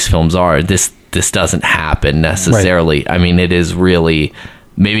lot of these films are. This doesn't happen necessarily. Right. I mean, it is really,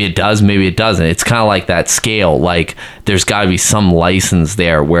 maybe it does, maybe it doesn't. It's kind of like that scale. Like, there's got to be some license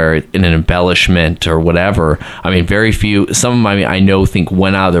there where in an embellishment or whatever. I mean, very few. Some of them, I mean, I know, think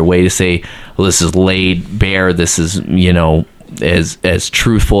went out of their way to say, well, this is laid bare. This is, you know, as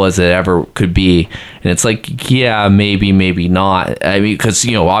truthful as it ever could be. And it's like, yeah, maybe not. I mean, because,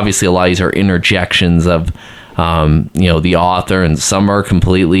 you know, obviously a lot of these are interjections of, you know, the author, and some are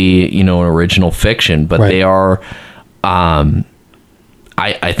completely, you know, an original fiction, but they are,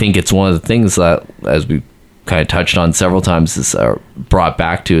 I think it's one of the things that, as we kind of touched on several times, is brought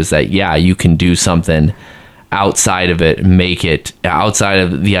back to, is that, yeah, you can do something outside of it, make it outside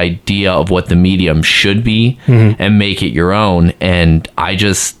of the idea of what the medium should be, and make it your own. And I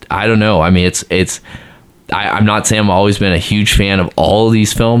don't know. I mean, I'm not saying I've always been a huge fan of all of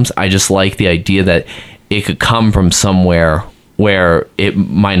these films. I just like the idea that it could come from somewhere where it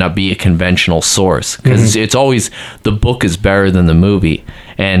might not be a conventional source, because it's always, the book is better than the movie.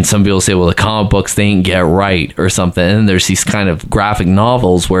 And some people say, well, the comic books, they didn't get it right or something. And there's these kind of graphic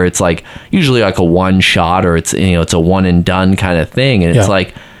novels where it's like usually like a one shot, or it's, you know, it's a one and done kind of thing. And it's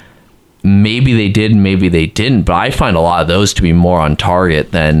like, maybe they did, maybe they didn't, but I find a lot of those to be more on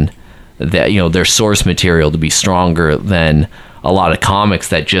target than that, you know, their source material to be stronger than a lot of comics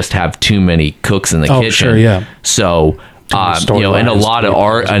that just have too many cooks in the kitchen. Sure, yeah. So, you know, and a lot of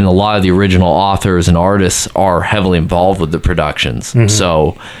art, and a lot of the original authors and artists are heavily involved with the productions.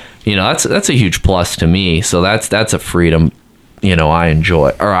 So, you know, that's a huge plus to me. So that's a freedom, you know, I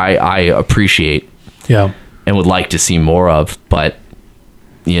enjoy, or I appreciate, and would like to see more of. But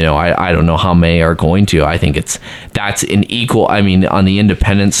I don't know how many are going to. I think that's an equal. I mean, on the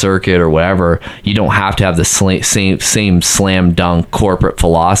independent circuit or whatever, you don't have to have the same slam dunk corporate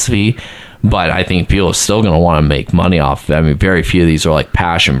philosophy. But I think people are still going to want to make money off of it. I mean, very few of these are like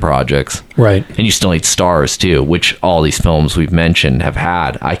passion projects. Right. And you still need stars, too, which all these films we've mentioned have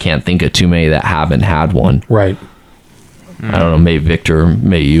had. I can't think of too many that haven't had one. Right. I don't know. Maybe Victor,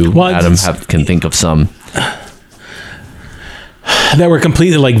 maybe you, Adam, can think of some. That were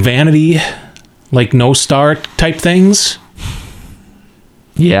completely like vanity, like no star type things.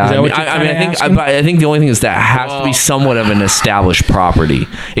 Yeah, I think the only thing is that has to be somewhat of an established property.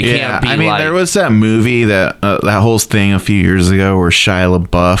 It can't be. I mean, there was that movie that whole thing a few years ago where Shia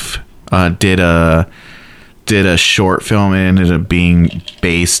LaBeouf did a short film. It ended up being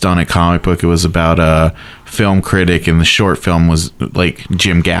based on a comic book. It was about a film critic, and the short film was like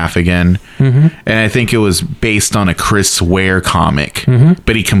Jim Gaffigan. Mm-hmm. And I think it was based on a Chris Ware comic,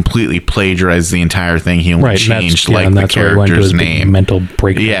 but he completely plagiarized the entire thing. He only changed the character's name. Mental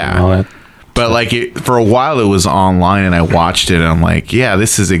breakdown. Yeah. And all that. But like for a while it was online, and I watched it, and I'm like, yeah,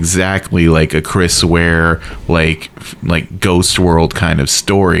 this is exactly like a Chris Ware like Ghost World kind of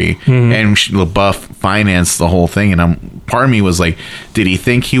story. And LaBeouf financed the whole thing, and part of me was like, did he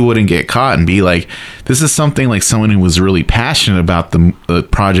think he wouldn't get caught and be like, this is something like someone who was really passionate about the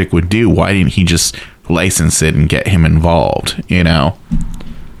project would do? Why didn't he just license it and get him involved?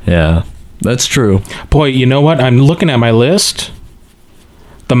 Yeah, that's true. Boy, you know what? I'm looking at my list.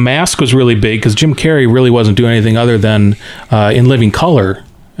 The Mask was really big because Jim Carrey really wasn't doing anything other than In Living Color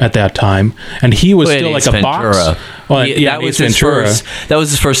at that time, and he was still like a box. Well, that was his first. That was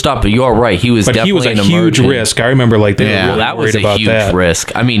his first stop. But you are right. He was definitely a huge risk. I remember they were really that was worried about a huge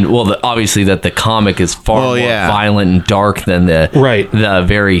risk. I mean, obviously that the comic is far more violent and dark than the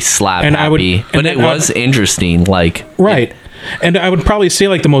very slap happy. But it was interesting. And I would probably say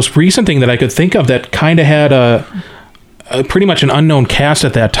like the most recent thing that I could think of that kind of had a pretty much an unknown cast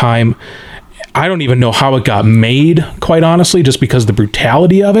at that time. I don't even know how it got made, quite honestly, just because of the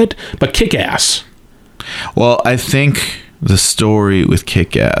brutality of it, but Kick-Ass. Well, I think the story with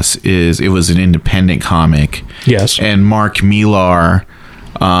Kick-Ass is it was an independent comic. Yes. And Mark Millar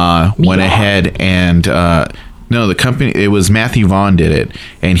went ahead and the company, it was Matthew Vaughn did it,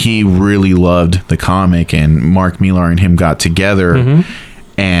 and he really loved the comic, and Mark Millar and him got together.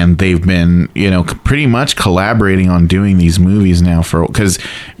 And they've been, pretty much collaborating on doing these movies now because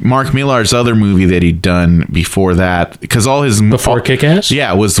Mark Millar's other movie that he'd done before that, because before Kick-Ass,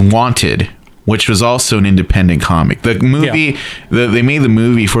 was Wanted, which was also an independent comic. The movie, they made the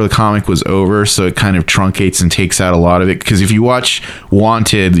movie before the comic was over, so it kind of truncates and takes out a lot of it. Because if you watch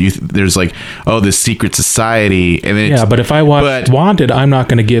Wanted, there's like, this secret society. And but if I watch Wanted, I'm not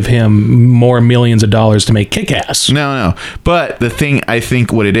going to give him more millions of dollars to make Kick-Ass. No. But the thing, I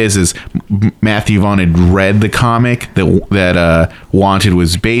think what it is Matthew Vaughn had read the comic that Wanted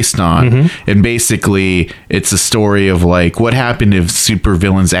was based on. And basically, it's a story of like, what happened if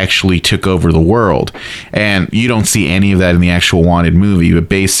supervillains actually took over the world. And you don't see any of that in the actual Wanted movie, but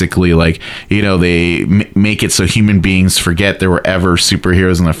basically they make it so human beings forget there were ever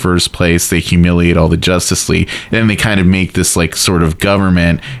superheroes in the first place. They humiliate all the Justice League, then they kind of make this like sort of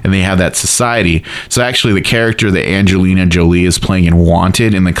government, and they have that society. So actually the character that Angelina Jolie is playing in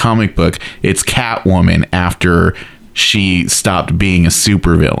Wanted, in the comic book, it's Catwoman after she stopped being a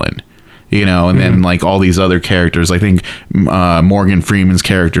supervillain. And then like all these other characters, I think Morgan Freeman's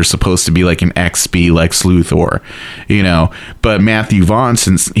character is supposed to be like an XP Lex Luthor, but Matthew Vaughn,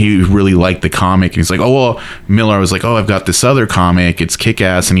 since he really liked the comic, and he's like, Miller was like, I've got this other comic, it's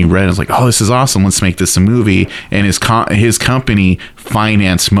Kick-Ass, and he read it, and was like, this is awesome, let's make this a movie, and his company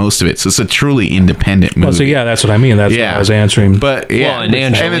financed most of it, so it's a truly independent movie. So that's what I mean. That's what I was answering. But and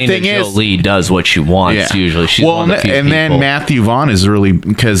Angelina Jolie does what she wants usually. She's one of the few people. Then Matthew Vaughn is really,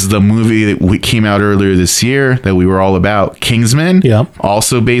 because the movie that came out earlier this year that we were all about, Kingsman,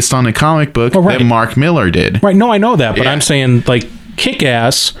 also based on a comic book that Mark Millar did. Right. No, I know that, but I'm saying like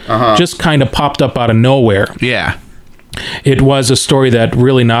Kick-Ass just kind of popped up out of nowhere. Yeah. It was a story that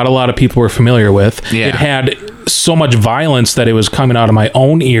really not a lot of people were familiar with. Yeah. It had so much violence that it was coming out of my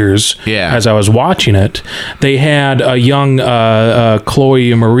own ears as I was watching it. They had a young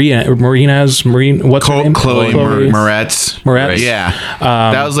Chloe Moretz. What's her name? Chloe Moretz. Right. Yeah.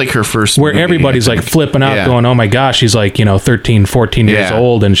 That was like her first where movie, everybody's like flipping out going, oh my gosh, she's like 13, 14 years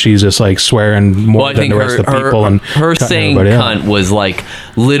old, and she's just like swearing more than the rest of the people. And her saying cunt was like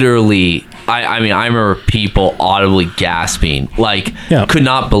literally... I mean, I remember people audibly gasping, could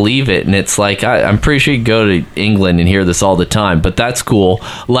not believe it. And it's like, I'm pretty sure you go to England and hear this all the time, but that's cool.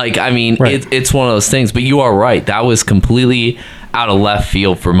 It's one of those things. But you are right. That was completely out of left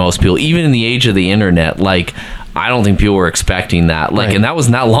field for most people, even in the age of the internet. Like, I don't think people were expecting that. Like, Right. and that was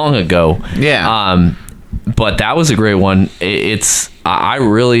not long ago. Yeah. But that was a great one. I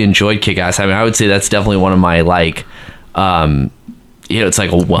really enjoyed Kick-Ass. I mean, I would say that's definitely one of my, like, it's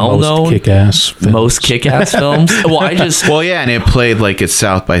like a well-known most Kick-Ass films. Well, yeah, and it played like at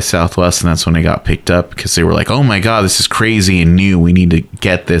South by Southwest, and that's when it got picked up because they were like, "Oh my god, this is crazy and new. We need to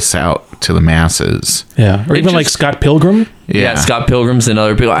get this out to the masses." Yeah, or even like just- Scott Pilgrim. Yeah, Scott Pilgrim's and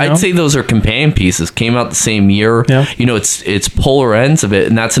other people. I'd say those are companion pieces. Came out the same year. Yeah. It's polar ends of it,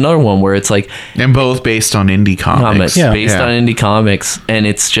 and that's another one where it's like And both based on indie comics. Yeah. based on indie comics, and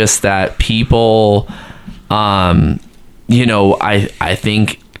it's just that people, I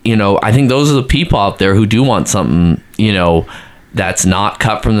think those are the people out there who do want something, that's not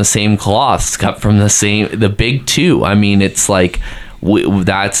cut from the same cloth, it's cut from the big two. I mean, it's like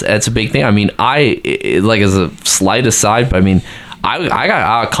that's a big thing. I mean, like as a slight aside, but I mean, I got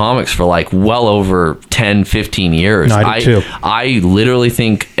out of comics for like well over 10, 15 years. No, I did too. I literally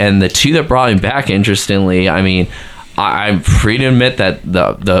think, and the two that brought me back, interestingly, I mean, I'm free to admit that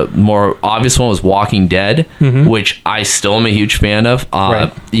the more obvious one was Walking Dead, which I still am a huge fan of.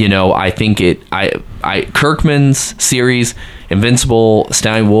 Right. I think Kirkman's series, Invincible,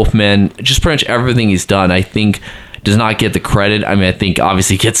 Astounding Wolfman, just pretty much everything he's done, I think does not get the credit. I mean, I think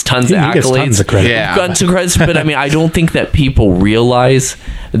obviously he gets tons of accolades. He gets tons of credit. Yeah. Tons of credits, but I mean, I don't think that people realize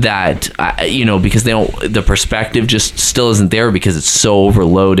that, because they don't, the perspective just still isn't there because it's so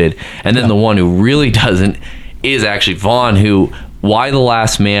overloaded. And then the one who really doesn't is actually Vaughn, who, Y the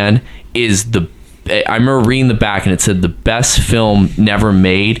Last Man is I remember reading the back and it said the best film never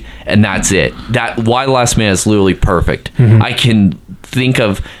made, and that's it. That Y the Last Man is literally perfect. I can think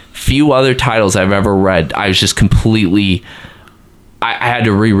of few other titles I've ever read. I was just completely, I had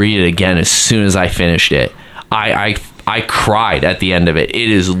to reread it again as soon as I finished it. I cried at the end of it. It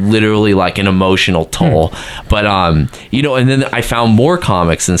is literally like an emotional toll. But and then I found more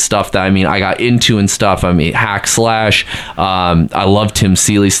comics and stuff that, I mean, I got into and stuff. I mean, Hack Slash. I love Tim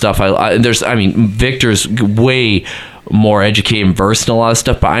Seeley stuff. Victor's way more educated and versed in a lot of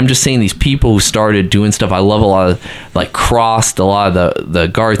stuff, but I'm just saying these people who started doing stuff. I love a lot of like Crossed, a lot of the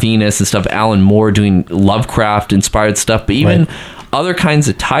Garth Ennis and stuff, Alan Moore doing Lovecraft inspired stuff, but even other kinds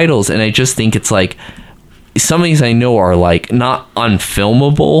of titles. And I just think it's like some of these I know are like not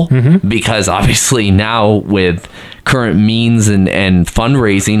unfilmable because obviously now with current means and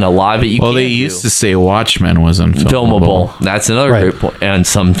fundraising, a lot of it They used to say Watchmen was unfilmable. filmable. That's another great point, and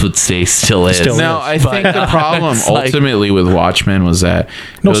some would say still is. Now, I think the problem ultimately with Watchmen was that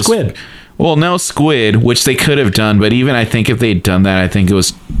No squid. Well, no squid, which they could have done, but even I think if they'd done that, I think it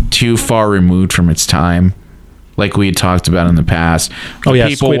was too far removed from its time, like we had talked about in the past. Oh yeah,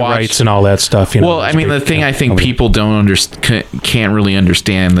 squid rights and all that stuff. Well, I mean, the thing I think people don't can't really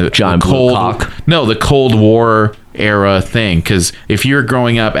understand the Cold War era thing, because if you're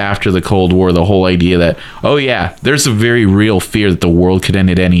growing up after the Cold War, the whole idea that there's a very real fear that the world could end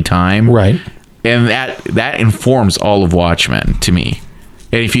at any time, right? And that informs all of Watchmen to me.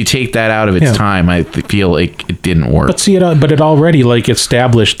 And if you take that out of its time, I feel like it didn't work. But see, it already like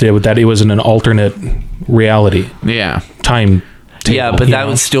established that it was in an alternate reality. Yeah. Time. Yeah, but that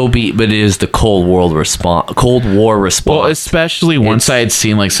would still be. But it is the Cold War response. Well, especially once I had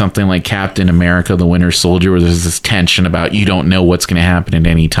seen like something like Captain America: The Winter Soldier, where there's this tension about you don't know what's going to happen at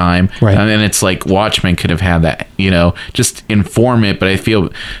any time, right? And then it's like Watchmen could have had that, just inform it. But I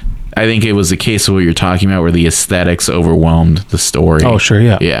think it was a case of what you're talking about, where the aesthetics overwhelmed the story. Oh, sure,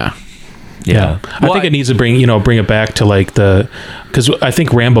 yeah. Yeah. I think it needs to bring it back to like because I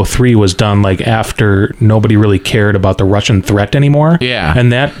think Rambo 3 was done like after nobody really cared about the Russian threat anymore. Yeah.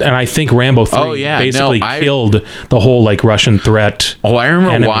 And I think Rambo 3 basically killed the whole like Russian threat. Oh, I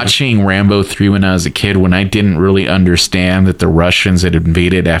remember watching Rambo 3 when I was a kid, when I didn't really understand that the Russians had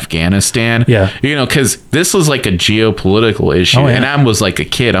invaded Afghanistan. Yeah. Because this was like a geopolitical issue. Oh, yeah. And I was like a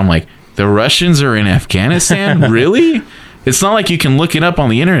kid. I'm like, the Russians are in Afghanistan? Really? It's not like you can look it up on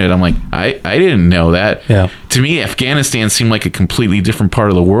the internet. I'm like, I didn't know that. Yeah. To me, Afghanistan seemed like a completely different part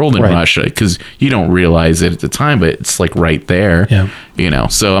of the world in Russia, because you don't realize it at the time, but it's like right there. Yeah.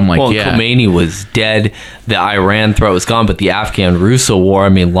 So I'm like, Khomeini was dead. The Iran threat was gone, but the Afghan-Russo war,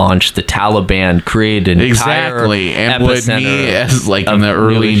 launched the Taliban, created an entire and would me as like in the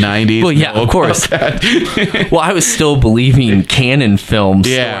early 90s. Well, yeah, of course. Well, I was still believing canon film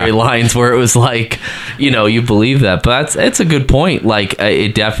storylines where it was like, you believe that, but it's a good point. Like,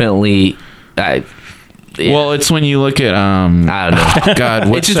 it definitely. Well, it's when you look at I don't know. God,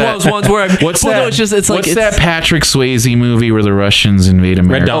 what's it's just that? one of those ones where what's that? No, it's that Patrick Swayze movie where the Russians invade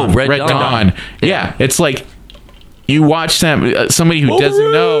America? Red Dawn. Yeah, it's like you watch that, somebody who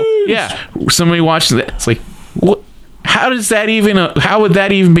doesn't know, somebody watches that, it's like, what? How does that even? How would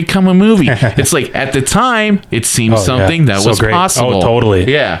that even become a movie? It's like at the time, it seemed something that was great. possible. Oh,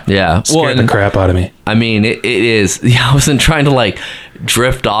 totally. Yeah. Scared the crap out of me. I mean, it is. Yeah, I wasn't trying to like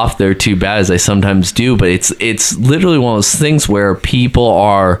drift off there too bad as I sometimes do, but it's literally one of those things where people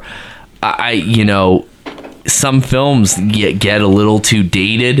are, some films get a little too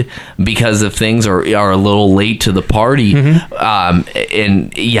dated because of things are a little late to the party.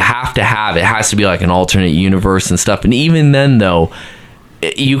 And you have to have it has to be like an alternate universe and stuff. And even then though,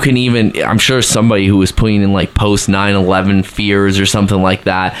 you can even, I'm sure somebody who was putting in like post 9/11 fears or something like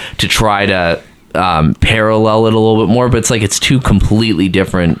that to try to parallel it a little bit more, but it's like it's two completely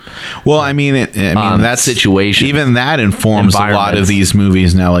different. Well, I mean, that situation, even that informs a lot of these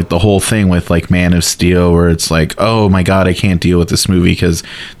movies now. Like the whole thing with like Man of Steel, where it's like, oh my god, I can't deal with this movie because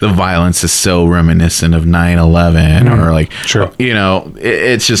the violence is so reminiscent of 9/11, or like,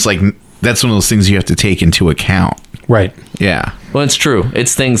 it's just like that's one of those things you have to take into account. Right. Yeah. Well, it's true.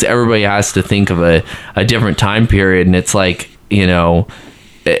 It's things everybody has to think of a different time period, and it's like,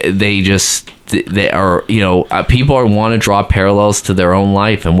 they are, people want to draw parallels to their own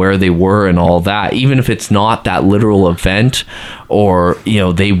life and where they were and all that, even if it's not that literal event, or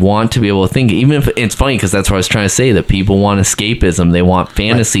they want to be able to think, even if it's funny because that's what I was trying to say, that people want escapism, they want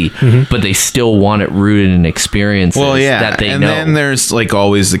fantasy, but they still want it rooted in experiences that they know. And then there's like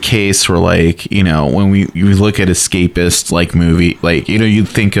always the case where like, when we look at escapist like movie, like, you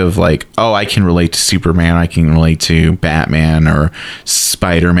think of like, oh, I can relate to Superman, I can relate to Batman or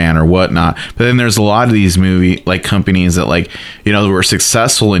Spider-Man or whatnot. But then there's a lot of these movie like companies that like, were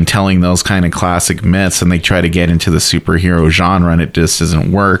successful in telling those kind of classic myths, and they try to get into the superhero genre and it just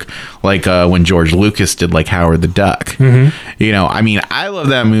doesn't work. Like when George Lucas did like Howard the Duck. I mean, I love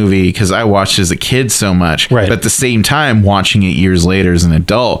that movie because I watched it as a kid so much. Right. But at the same time, watching it years later as an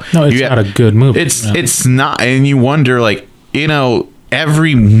adult, no, it's not a good movie. It's not, and you wonder like,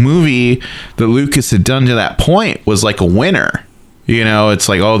 every movie that Lucas had done to that point was like a winner. It's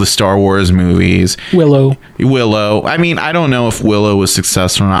like, the Star Wars movies. Willow. I mean, I don't know if Willow was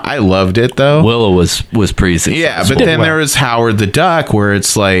successful or not. I loved it, though. Willow was pretty successful. Yeah, but then there was Howard the Duck, where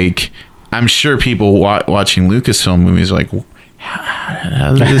it's like, I'm sure people watching Lucasfilm movies are like,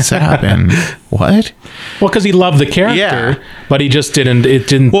 how did this happen? What? Well, because he loved the character, but he just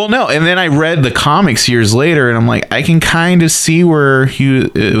didn't. Well, no. And then I read the comics years later, and I'm like, I can kind of see where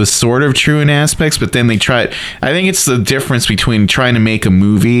it was sort of true in aspects, but then they tried. I think it's the difference between trying to make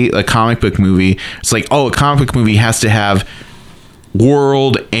a comic book movie. It's like, a comic book movie has to have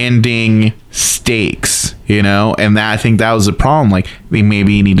world-ending stakes, and that, I think that was the problem. Like they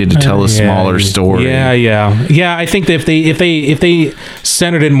maybe needed to tell a smaller story. Yeah. I think that if they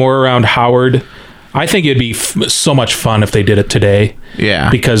centered it more around Howard, I think it'd be so much fun if they did it today. Yeah,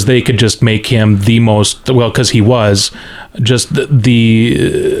 because they could just make him the most, because he was just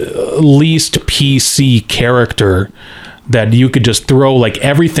the least PC character that you could just throw like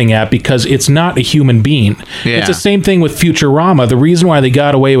everything at, because it's not a human being. It's the same thing with Futurama. The reason why they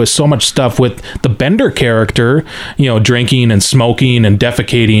got away with so much stuff with the Bender character, drinking and smoking and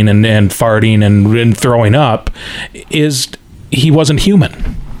defecating and farting and throwing up, is he wasn't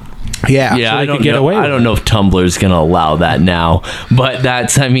human. Yeah, so I don't know. I don't know if Tumblr's going to allow that now, but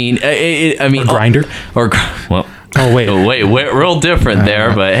that's, I mean, or Grindr, well. Oh wait, real different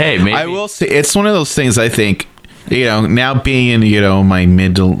there. But hey, maybe I will say it's one of those things. I think, now being in, my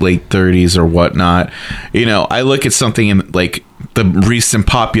mid to late 30s or whatnot, I look at something in like the recent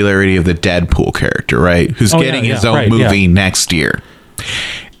popularity of the Deadpool character, right? Who's getting his own movie next year.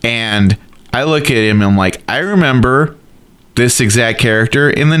 And I look at him and I'm like, I remember this exact character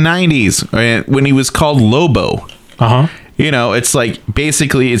in the 90s when he was called Lobo. It's like,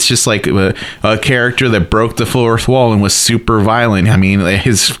 basically, it's just like a character that broke the fourth wall and was super violent. I mean,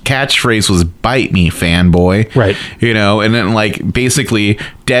 his catchphrase was "Bite me, fanboy." Right. And then like basically,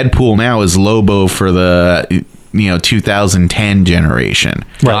 Deadpool now is Lobo for the 2010 generation.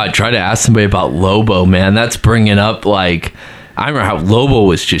 God, try to ask somebody about Lobo, man. That's bringing up like. I remember how Lobo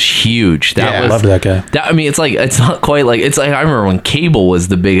was just huge. I loved that guy. It's not quite like, it's like, I remember when Cable was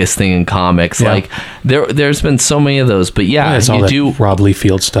the biggest thing in comics. Yeah. Like there's been so many of those, but it's all you do Rob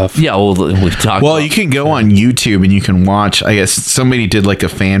Liefeld stuff. Yeah, well, we've talked. Well, you can go on YouTube and you can watch. I guess somebody did like a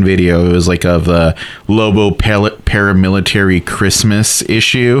fan video. It was like of the Lobo paramilitary Christmas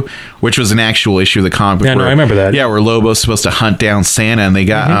issue, which was an actual issue of the comic. Yeah, I remember that. Yeah, where Lobo's supposed to hunt down Santa, and they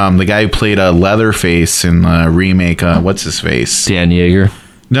got the guy who played Leatherface in the remake. What's his face? Dan Yeager.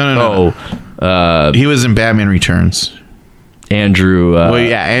 No. He was in Batman Returns. Andrew.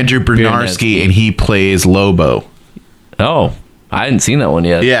 Andrew Bernarski, and he plays Lobo. Oh, I hadn't seen that one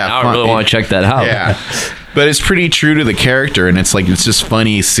yet. Yeah, now I really want to check that out. Yeah. But it's pretty true to the character, and it's just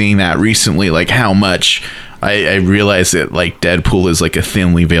funny seeing that recently, like how much I realized that like Deadpool is like a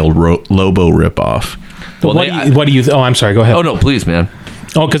thinly veiled Lobo ripoff. Well, what do you? Oh, I'm sorry. Go ahead. Oh no, please, man.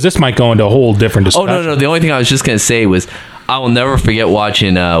 Oh, because this might go into a whole different Oh discussion. no. The only thing I was just gonna say was I will never forget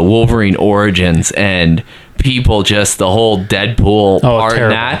watching Wolverine Origins and people just the whole Deadpool part in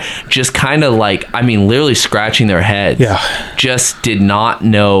that just kind of like literally scratching their heads. Yeah. Just did not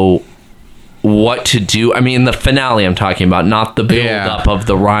know what to do. The finale I'm talking about, not the build up of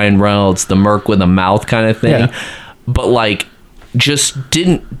the Ryan Reynolds, the Merc with a mouth kind of thing, but like just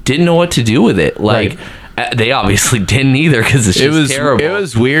didn't know what to do with it. Like they obviously didn't either because it was terrible. It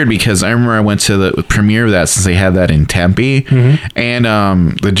was weird because I remember I went to the premiere of that since they had that in Tempe, and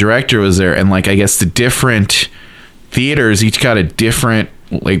the director was there, and like I guess the different theaters each got a different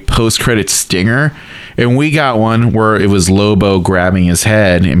like post-credit stinger, and we got one where it was Lobo grabbing his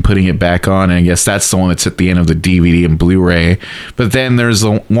head and putting it back on, and I guess that's the one that's at the end of the DVD and Blu-ray. But then there's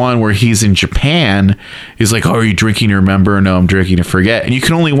the one where he's in Japan. He's like, "Oh, are you drinking to remember?" "No, I'm drinking to forget." And you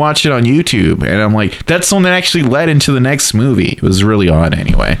can only watch it on YouTube, and I'm like, that's the one that actually led into the next movie. It was really odd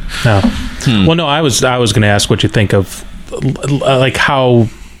anyway. No. Well, no, I was going to ask what you think of like how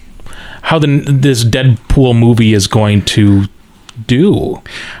this Deadpool movie is going to do.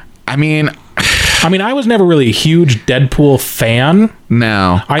 I mean, I was never really a huge Deadpool fan.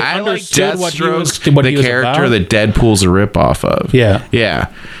 No, I understood like Deathstroke, what he was character about. that Deadpool's a ripoff of. Yeah.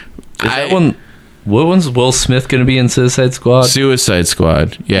 Is that one? What one's Will Smith going to be in Suicide Squad? Suicide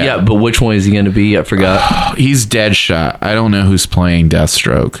Squad. Yeah, but which one is he going to be? I forgot. He's Deadshot. I don't know who's playing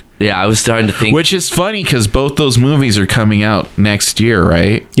Deathstroke. Yeah, I was starting to think. Which is funny because both those movies are coming out next year,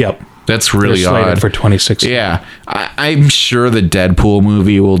 right? Yep. That's really odd. For 2016. Yeah, I'm sure the Deadpool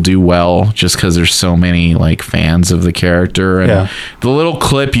movie will do well just because there's so many like fans of the character. And the little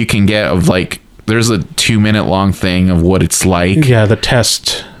clip you can get of like, there's a 2-minute long thing of what it's like. Yeah, the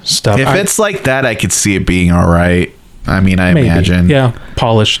test stuff. If it's like that, I could see it being all right. I imagine. Yeah,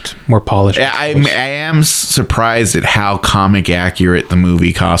 more polished. I am surprised at how comic accurate the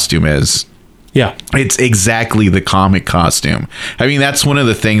movie costume is. Yeah. It's exactly the comic costume. That's one of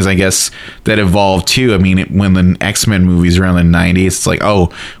the things, I guess, that evolved too. When the X-Men movies around the 90s, it's like,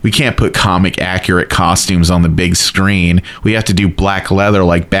 oh, we can't put comic accurate costumes on the big screen. We have to do black leather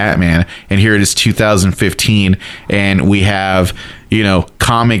like Batman. And here it is 2015, and we have,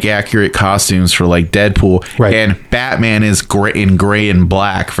 comic accurate costumes for like Deadpool. Right. And Batman is in gray and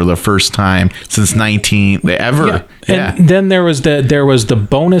black for the first time since ever. Yeah. And then there was the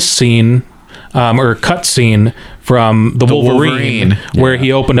bonus scene or cut scene from the Wolverine where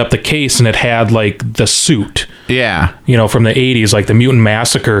he opened up the case and it had like the suit. Yeah. From the 80s, like the Mutant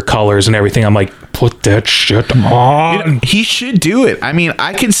Massacre colors and everything. I'm like, put that shit on. He should do it.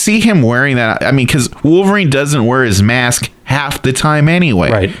 I can see him wearing that. Because Wolverine doesn't wear his mask half the time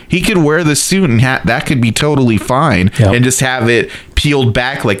anyway. Right. He could wear the suit and that could be totally fine. Yep. And just have it peeled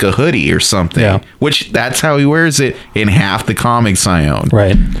back like a hoodie or something. Yeah. Which that's how he wears it in half the comics I own.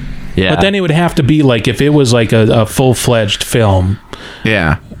 Right. Yeah. But then it would have to be like if it was like a full-fledged film.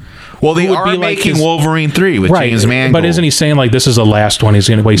 Yeah. Well, they are making Wolverine 3 with James Mangold. But isn't he saying like this is the last one he's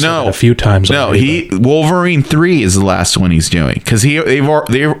going to waste a few times? No, Wolverine 3 is the last one he's doing because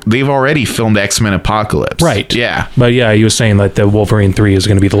they've already filmed X-Men Apocalypse. Right. Yeah. But yeah, he was saying that the Wolverine 3 is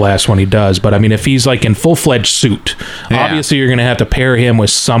going to be the last one he does. But if he's like in full-fledged suit, obviously you're going to have to pair him with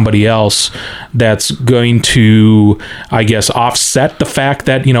somebody else that's going to, I guess, offset the fact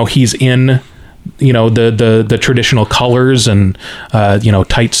that he's in the traditional colors and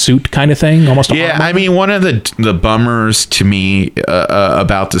tight suit kind of thing, almost. One of the bummers to me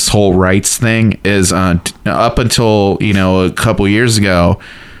about this whole rights thing is up until a couple years ago,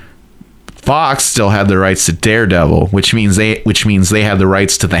 Fox still had the rights to Daredevil, which means they had the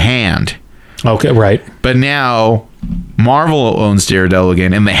rights to the Hand. Okay, right. But now Marvel owns Daredevil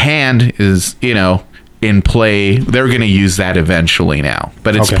again, and the Hand is in play. They're going to use that eventually now,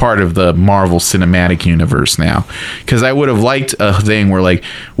 but it's part of the Marvel Cinematic Universe now. Because I would have liked a thing where like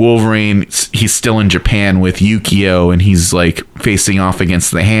Wolverine, he's still in Japan with Yukio and he's like facing off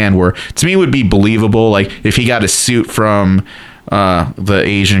against the Hand, where to me would be believable. Like if he got a suit from the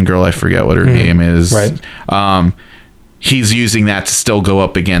Asian girl, I forget what her name is, right? He's using that to still go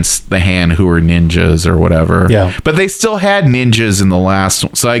up against the Hand, who are ninjas or whatever. Yeah. But they still had ninjas in the last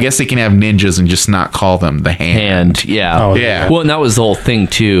one. So I guess they can have ninjas and just not call them the Hand. Yeah. Oh, yeah. Well, and that was the whole thing,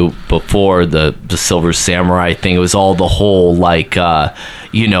 too, before the Silver Samurai thing. It was all the whole, like,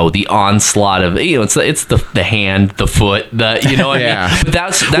 the onslaught of it's the hand, the foot, Yeah. But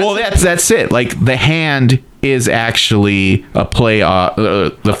that's it. Like the hand is actually a play off.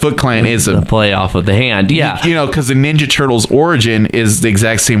 The Foot Clan is a play off of the hand. Yeah. Because the Ninja Turtles origin is the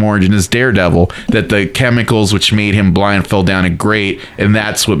exact same origin as Daredevil, that the chemicals which made him blind fell down a grate, and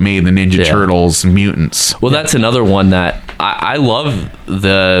that's what made the Ninja Turtles mutants. Well, that's another one that I love,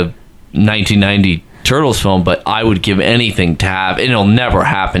 the 1990 Turtles film, but I would give anything to have, and it'll never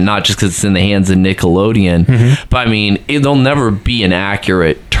happen, not just because it's in the hands of Nickelodeon, but I mean, there'll never be an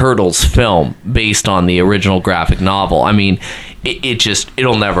accurate Turtles film based on the original graphic novel. I mean,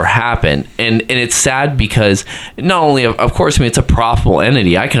 it'll never happen, and it's sad because not only of course, I mean, it's a profitable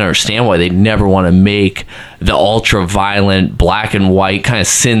entity. I can understand why they'd never want to make the ultra violent black and white kind of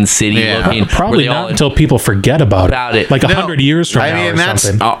Sin City looking. Probably not until people forget about it. Like 100 years from now, or that's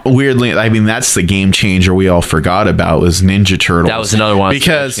something. Weirdly. I mean, that's the game changer we all forgot about was Ninja Turtles. That was another one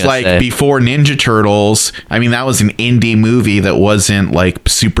because before Ninja Turtles, I mean, that was an indie movie that wasn't like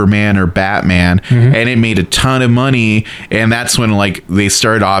Superman or Batman, and it made a ton of money, and that's when like they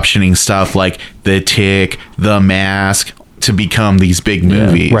started optioning stuff like The Tick, The Mask to become these big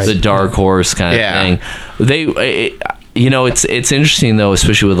movies. The Dark Horse kind of thing. It's interesting though,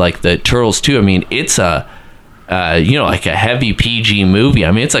 especially with like the Turtles too. I mean, it's a like a heavy PG movie.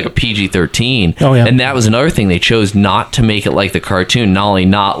 I mean, it's like a PG-13. Oh yeah. And that was another thing, they chose not to make it like the cartoon. Not only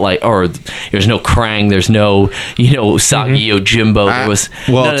there's no Krang, there's no Usagi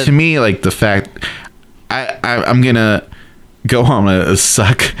Yojimbo. To me, like the fact I'm gonna go on a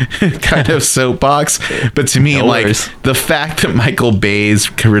suck kind of soapbox, but to me, the fact that Michael Bay's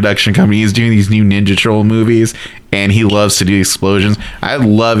production company is doing these new Ninja Turtle movies and he loves to do explosions, I'd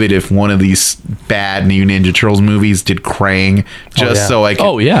love it if one of these bad new Ninja Turtles movies did Krang so I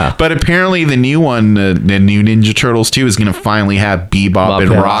could. But apparently the new one, the new Ninja Turtles 2, is going to finally have Bebop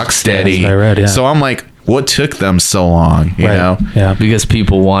and Rocksteady. Yeah, I read, so I'm like, what took them so long? You know? Yeah. Because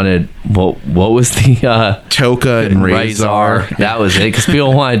people wanted what was the Toka and Razor. That was it. Because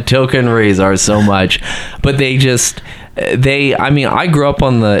people wanted Toka and Razor so much, but I mean, I grew up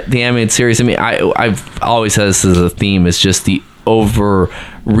on the animated series. I mean, I've always had this as a theme. It's just the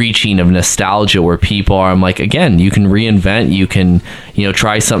overreaching of nostalgia where people are. I'm like, again, you can reinvent, you can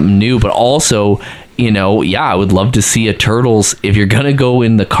try something new, but also I would love to see a Turtles. If you're gonna go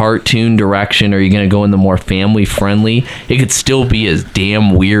in the cartoon direction or you're gonna go in the more family friendly, it could still be as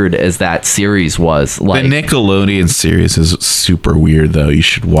damn weird as that series was. Like, the Nickelodeon series is super weird though. You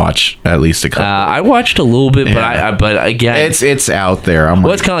should watch at least a couple. I watched a little bit, but again, it's out there.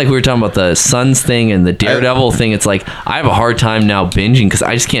 It's kind of like we were talking about the Sons thing and the Daredevil thing. It's like I have a hard time now binging because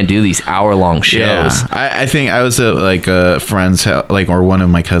I just can't do these hour-long shows. Yeah. I think I was at like a friend's house, or one of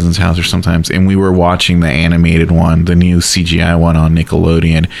my cousin's house or sometimes, and we were watching the animated one, the new CGI one on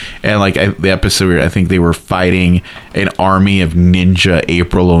Nickelodeon, and like the episode where I think they were fighting an army of ninja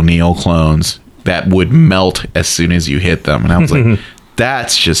April O'Neil clones that would melt as soon as you hit them, and I was like,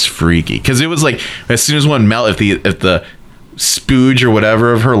 that's just freaky, because it was like as soon as one melt, if the spooge or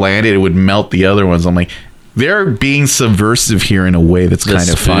whatever of her landed, it would melt the other ones. I'm like, they're being subversive here in a way that's kind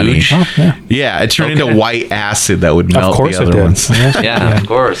of funny. Oh, yeah, it turned into white acid that would melt the other ones. Yeah, of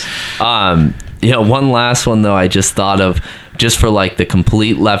course. One last one though I just thought of, just for like the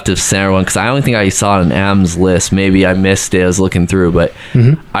complete left of center one, because I only think I saw it on Am's list. Maybe I missed it. I was looking through, but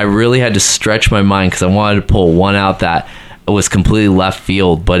I really had to stretch my mind because I wanted to pull one out that was completely left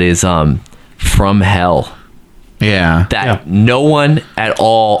field, but is From Hell. Yeah. That no one at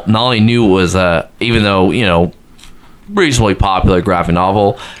all not only knew it was even though, reasonably popular graphic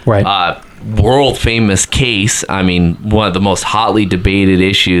novel. Right. World famous case. I mean, one of the most hotly debated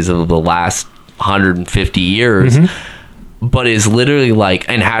issues of the last 150 years. But is literally like,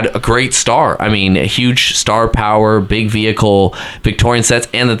 and had a great star. I mean, a huge star power, big vehicle, Victorian sets,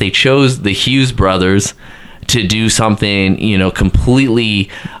 and that they chose the Hughes brothers to do something, completely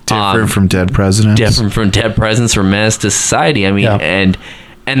different from Dead Presidents. Different from Dead Presidents or Menace to Society. I mean,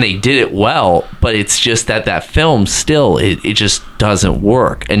 and they did it well, but it's just that film still, it just doesn't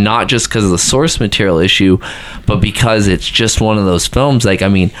work. And not just because of the source material issue, but because it's just one of those films. Like, I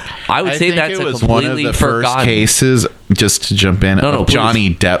mean, I would say that's it was one of the first cases, just to jump in, of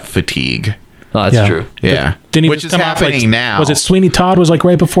Johnny Depp fatigue. Oh, that's true. Yeah. Which is happening now. Was it Sweeney Todd was like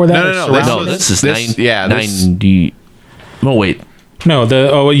right before that? No. This is 90. Oh, wait. No,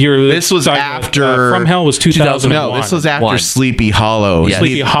 This was after From Hell was 2001. No, this was after One. Sleepy Hollow. Yeah.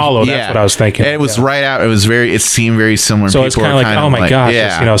 Sleepy Hollow. That's what I was thinking. And it was right out. It seemed very similar. So it's kind of like, oh my gosh,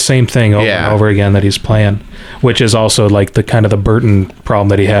 yeah. it's, same thing over and over again that he's playing, which is also like the kind of the Burton problem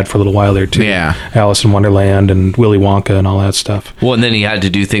that he had for a little while there too. Yeah. Alice in Wonderland and Willy Wonka and all that stuff. Well, and then he had to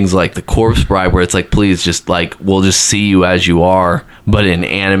do things like The Corpse Bride, where it's like, please just like, we'll just see you as you are, but in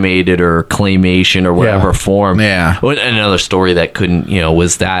animated or claymation or whatever form. Yeah. Well, another story that couldn't,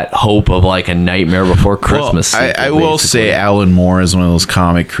 was that hope of like A Nightmare Before Christmas. Well, I will say Alan Moore is one of those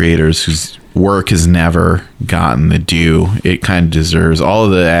comic creators whose work has never gotten the due it kind of deserves. All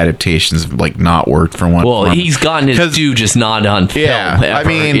of the adaptations have like not worked for one. Well, he's gotten his due, just not on film. Yeah, ever. I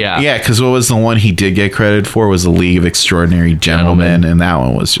mean, yeah, because what was the one he did get credit for was The League of Extraordinary Gentlemen, and that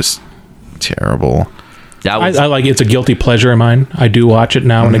one was just terrible. That was, I like it. It's a guilty pleasure of mine. I do watch it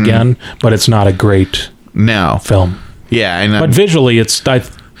now and again, but it's not a great film. Yeah, and But visually, it's I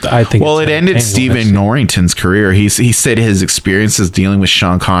think. Well, it's it ended Stephen Norrington's career. He said his experiences dealing with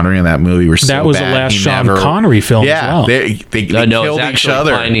Sean Connery in that movie were so bad. That was the last Sean Connery film as well. They killed each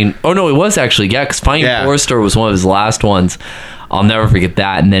other. It was actually, because Finding Forrester was one of his last ones. I'll never forget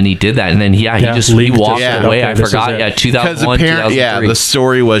that. And then he did that. And then, he walked away. I forgot. Yeah, 2001, 2003. Yeah, the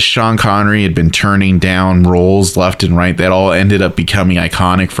story was Sean Connery had been turning down roles left and right that all ended up becoming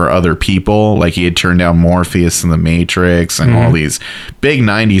iconic for other people. Like he had turned down Morpheus in The Matrix and all these big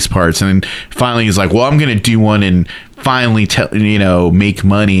 90s parts. And then finally he's like, well, I'm going to do one and finally make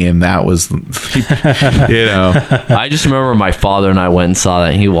money. And that was, I just remember my father and I went and saw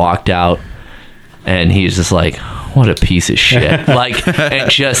that. And he walked out and he was just like, what a piece of shit. Like, it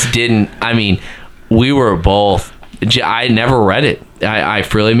just didn't, we were both, I never read it. I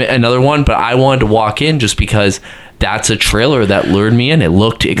freely admit another one, but I wanted to walk in just because that's a trailer that lured me in. It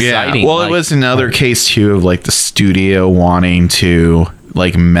looked exciting. Yeah. Well, it was another case too of like the studio wanting to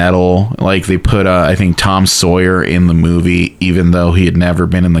like meddle. Like they put I think Tom Sawyer in the movie even though he had never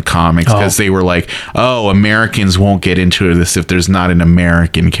been in the comics, because they were like, oh, Americans won't get into this if there's not an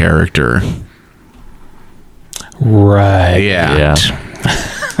American character. Right. Yeah.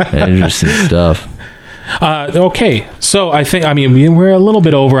 Interesting stuff. Okay, so I think we're a little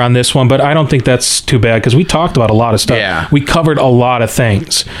bit over on this one, but I don't think that's too bad because we talked about a lot of stuff. Yeah. We covered a lot of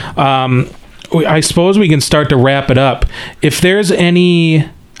things. I suppose we can start to wrap it up. If there's any,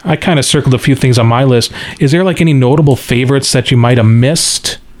 I kind of circled a few things on my list. Is there like any notable favorites that you might have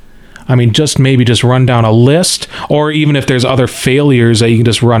missed? Just run down a list, or even if there's other failures that you can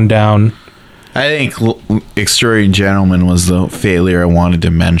just run down. I think Extraordinary Gentleman was the failure I wanted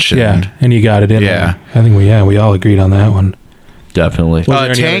to mention. Yeah, and you got it in there. I think we all agreed on that one. Definitely.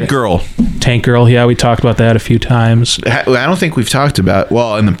 Tank Girl. Tank Girl, yeah, we talked about that a few times. I don't think we've talked about,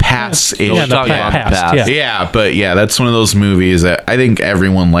 in the past. Yeah, the past. Yeah, but that's one of those movies that I think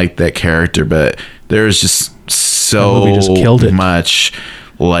everyone liked that character, but there's just so just killed it. much,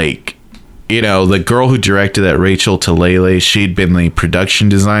 like... the girl who directed that, Rachel Talalay, she'd been the production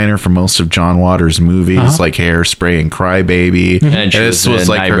designer for most of John Waters' movies, like Hairspray and Crybaby. And this was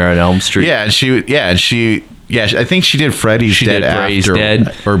like Nightmare on Elm Street. Yeah, I think she did Freddy's Dead after.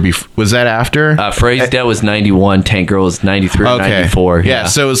 Dead. Or was that after? Freddy's Dead was 91, Tank Girl was 93, 94. Yeah,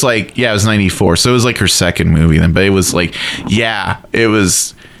 so it was like, it was 94. So it was like her second movie then, but it was like,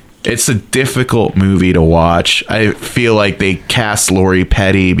 it's a difficult movie to watch. I feel like they cast Lori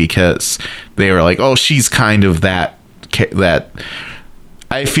Petty because they were like, oh, she's kind of that.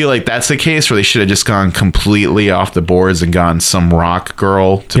 I feel like that's the case where they should have just gone completely off the boards and gotten some rock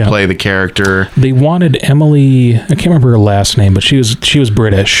girl to play the character. They wanted Emily, I can't remember her last name, but she was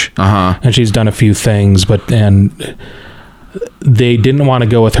British. And she's done a few things, and they didn't want to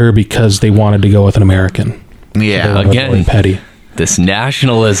go with her because they wanted to go with an American. Yeah. Again. Lori Petty. This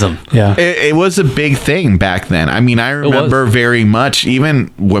nationalism. Yeah. It was a big thing back then. I remember very much, even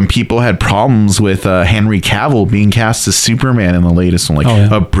when people had problems with Henry Cavill being cast as Superman in the latest one.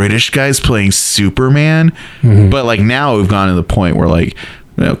 Like, a British guy's playing Superman? But, like, now we've gone to the point where, like,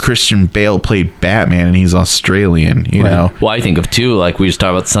 Christian Bale played Batman and he's Australian, know. Well, I think of too, like we just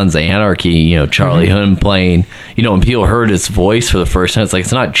talked about Sons of Anarchy, Charlie Hunnam playing, when people heard his voice for the first time, it's like,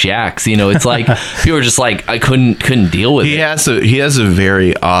 it's not Jax, it's like people are just like, I couldn't deal with it. He has a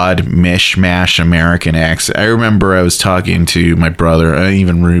very odd mishmash American accent. I remember I was talking to my brother and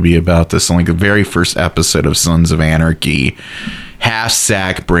even Ruby about this on like the very first episode of Sons of Anarchy. Half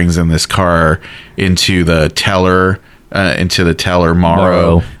Sack brings in this car into the teller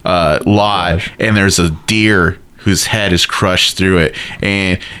Morrow lot, and there's a deer whose head is crushed through it,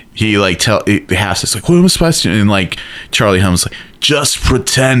 and he like has this like, what am I supposed to do? And like Charlie Hunnam's like, just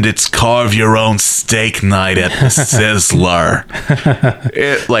pretend it's carve your own steak night at the Sizzler.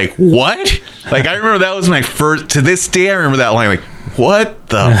 Like, what? Like, I remember that was my first, to this day I remember that line, like, what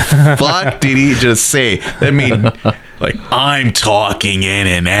the fuck did he just say? That made, like, I'm talking in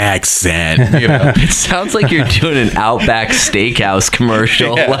an accent. You know? It sounds like you're doing an Outback Steakhouse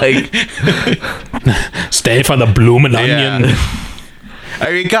commercial. Yeah. Like, Stay for the bloomin' onion. I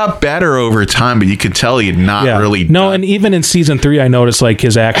mean, it got better over time, but you could tell he had not really No, done. and even in season 3, I noticed like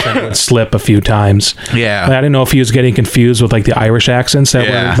his accent would slip a few times. Yeah. I didn't know if he was getting confused with like the Irish accents that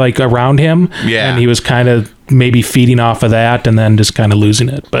were like around him. Yeah. And he was kind of maybe feeding off of that and then just kind of losing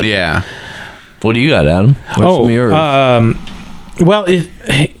it. But Yeah. what do you got, Adam? What's some of yours? well,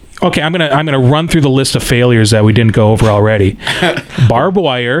 okay, I'm gonna run through the list of failures that we didn't go over already. Barbed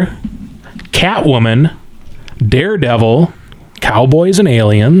Wire, Catwoman, Daredevil, Cowboys and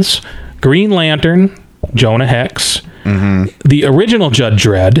Aliens, Green Lantern, Jonah Hex, the original Judge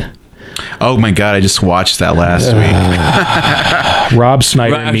Dredd. Oh my God, I just watched that last week. Rob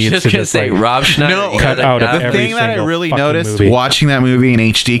Snyder I was needs just to gonna just say, like, Rob Schneider. No, you cut gotta- out of The every thing that I single really fucking noticed movie. watching that movie in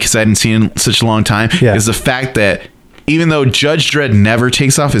HD, because I hadn't seen it in such a long time, Yeah. is the fact that even though Judge Dredd never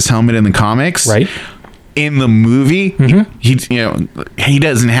takes off his helmet in the comics, right? in the movie, he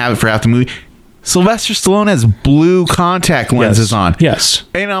doesn't have it for half the movie. Sylvester Stallone has blue contact lenses on. Yes.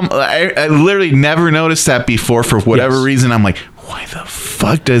 And I literally never noticed that before for whatever Yes. reason. I'm like, why the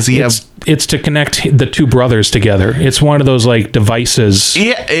fuck does he have... It's to connect the two brothers together. It's one of those like devices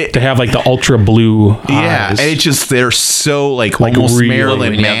to have like the ultra blue yeah, eyes. and it just, they're so like almost really- when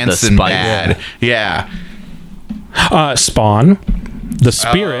Marilyn you have the Manson spike. bad. Yeah. Spawn, The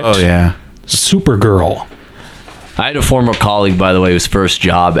Spirit, Oh, yeah. Supergirl. I had a former colleague, by the way, whose first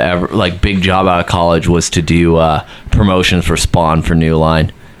job ever, like big job out of college, was to do promotions for Spawn for New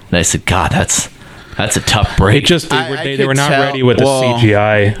Line. And I said, God, that's a tough break. It just they were could not tell- ready with the well,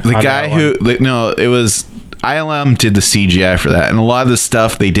 CGI. The on guy that one. it was ILM did the CGI for that, and a lot of the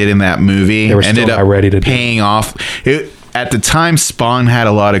stuff they did in that movie They were still ended not up ready to do. paying off. At the time, Spawn had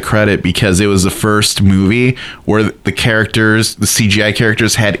a lot of credit because it was the first movie where the CGI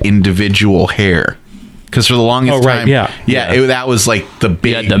characters had individual hair. Because for the longest time, that was like the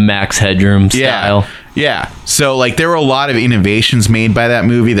big, yeah, the Max Headroom style. Yeah. So like there were a lot of innovations made by that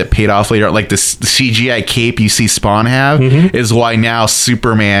movie that paid off later. Like the CGI cape you see Spawn have is why now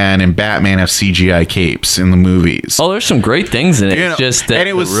Superman and Batman have CGI capes in the movies. Oh, there's some great things in it. You know, It's just that and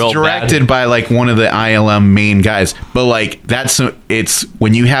it was the real directed by like one of the ILM main guys. But like it's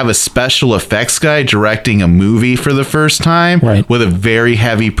when you have a special effects guy directing a movie for the first time Right. with a very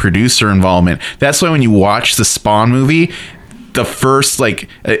heavy producer involvement. That's why when you watch the Spawn movie, the first, like,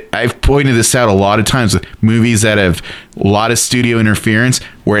 I've pointed this out a lot of times with movies that have a lot of studio interference,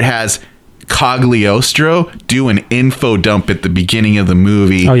 where it has Cagliostro do an info dump at the beginning of the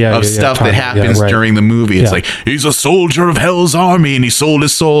movie of stuff that happens during the movie. It's like, he's a soldier of Hell's Army and he sold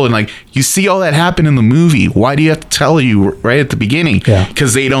his soul. And like, you see all that happen in the movie. Why do you have to tell you right at the beginning? Yeah.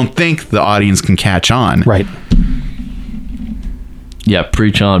 Because they don't think the audience can catch on. Right. Yeah,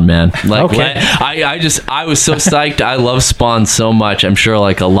 preach on, man. Like, Okay. I was so psyched. I love Spawn so much. I'm sure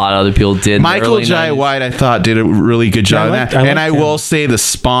like a lot of other people did. in the Michael early Jai 90s. White, I thought, did a really good job I in liked- that. I And I liked him. will say the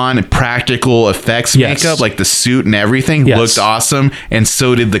Spawn practical effects Yes. makeup, like the suit and everything, Yes. looked awesome. And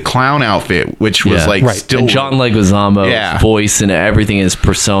so did the clown outfit, which was Yeah. like Right. still. And John Leguizamo's Yeah. voice and everything, his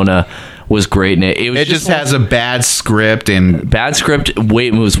persona was great in it. It just has a bad script and. bad script.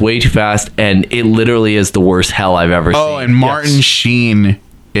 It was way too fast, and it literally is the worst hell I've ever Oh, seen. and Martin Sheen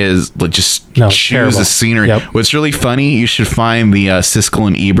is like, just choose terrible. the scenery. Yep. What's really funny, you should find the Siskel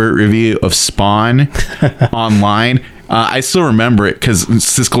and Ebert review of Spawn online. I still remember it because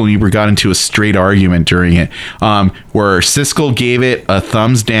Siskel and Ebert got into a straight argument during it, where Siskel gave it a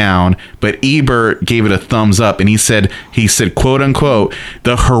thumbs down, but Ebert gave it a thumbs up, and he said, quote unquote,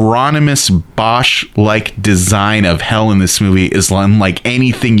 the Hieronymus Bosch-like design of hell in this movie is unlike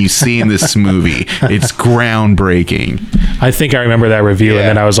anything you see in this movie. It's groundbreaking. I think I remember that review, and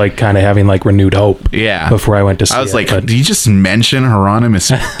then I was like kind of having like renewed hope. Yeah. Before I went to see it. I was like, but- did you just mention Hieronymus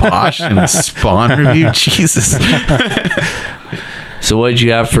Bosch in the Spawn review? Jesus. So what did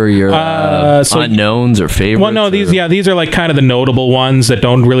you have for your unknowns or favorites? Well, no, these are like kind of the notable ones that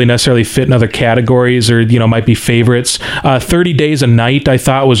don't really necessarily fit in other categories, or might be favorites. 30 Days a Night I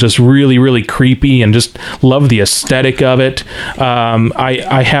thought was just really, really creepy, and just love the aesthetic of it.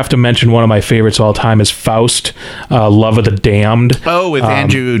 I have to mention one of my favorites of all time is Faust, Love of the Damned. Oh, with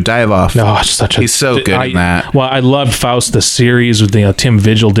Andrew Divoff. No, it's such a He's so good in that. Well, I loved Faust the series with Tim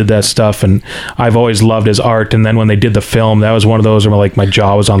Vigil did that stuff, and I've always loved his art. And then when they did the film, that was one of those where like my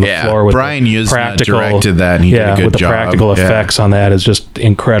jaw was on the floor with Brian the Yuzna directed that, and he did a good with the job. practical Yeah. effects on that is just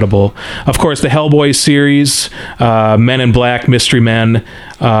incredible. Of course, the Hellboy series, Men in Black, Mystery Men,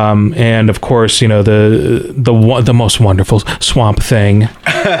 and of course, you know, the most wonderful Swamp Thing.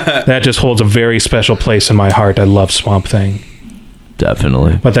 That just holds a very special place in my heart. I love Swamp Thing.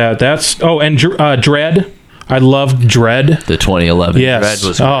 Definitely. But that's and Dread. I loved Dread. The 2011 Yes. Dread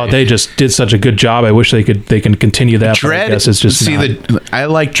was They just did such a good job. I wish they can continue that. but I Dread, guess it's just I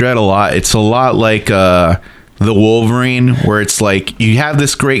like Dread a lot. It's a lot like the Wolverine, where it's like you have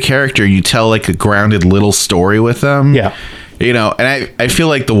this great character, you tell like a grounded little story with them. Yeah. You know, and I feel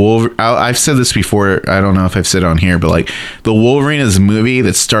like the Wolverine, I've said this before, I don't know if I've said it on here, but like the Wolverine is a movie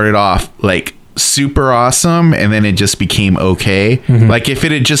that started off like super awesome and then it just became okay. Like if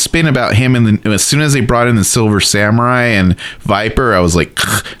it had just been about him, and as soon as they brought in the Silver Samurai and Viper, I was like,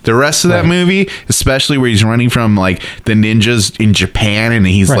 the rest of that movie, especially where he's running from like the ninjas in Japan, and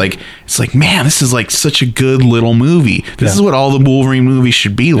he's like, it's like, man, this is like such a good little movie. This is what all the Wolverine movies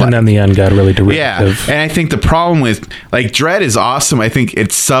should be like. And then the end got really derivative. Yeah, and I think the problem with like Dread is awesome. I think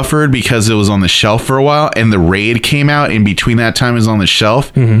it suffered because it was on the shelf for a while, and the Raid came out in between that time. It was on the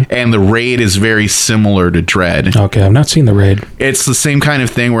shelf, and the Raid is very similar to Dread. Okay, I've not seen the Raid. It's the same kind of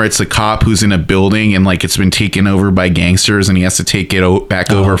thing where it's a cop who's in a building and like it's been taken over by gangsters, and he has to take it back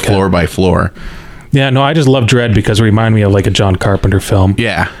over floor by floor. Yeah, no, I just love Dread because it reminded me of like a John Carpenter film.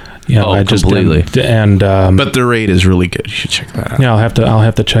 Yeah. You know, I just completely. But the Raid is really good. You should check that out. Yeah, I'll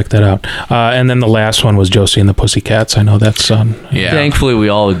have to check that out. And then the last one was Josie and the Pussycats. I know that's Yeah. Thankfully, we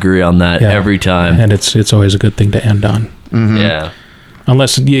all agree on that every time. and it's always a good thing to end on. Yeah.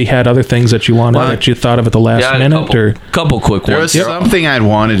 Unless you had other things that you wanted that you thought of at the last minute, or couple quick There ones. was something I'd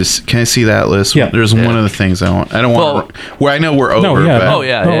wanted to. Can I see that list? Yeah. There's one of the things I want. I don't want. Well, I know we're over. No, yeah, but, Oh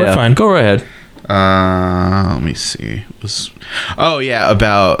yeah, we're fine. Go right ahead. let me see.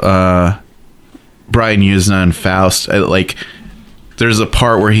 About Brian Yuzna and Faust. Like, there's a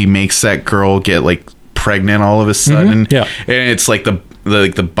part where he makes that girl get like pregnant all of a sudden. Yeah. And it's like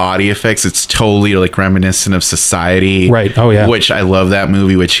the body effects. It's totally like reminiscent of Society. Right. Oh, yeah. Which I love that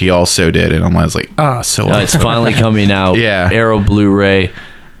movie, which he also did, and I was like, so It's finally coming out. Yeah. Arrow Blu-ray.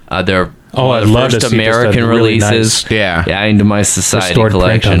 They're I'd love to first see just a American really releases. nice- Yeah. Into my Society Restored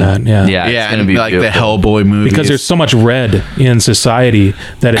print collection. on that, yeah. It's yeah, gonna and be like beautiful. the Hellboy movie. because there's so much red in Society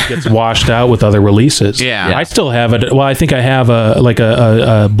that it gets washed out with other releases. Yeah. I still have it. Well, I think I have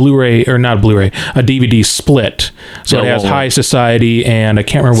a Blu-ray, or not Blu-ray, a DVD split. So it has High Society, and I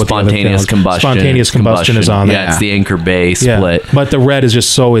can't remember what Spontaneous the other combustion. Spontaneous combustion is on there. Yeah, it's the Anchor Bay split. But the red is just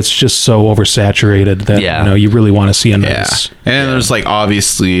so oversaturated that you really want to see a nice. And then there's like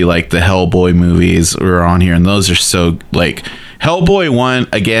obviously like the Hellboy movies are on here, and those are so like Hellboy 1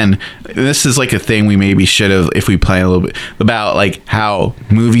 again. This is like a thing we maybe should have, if we play a little bit about like how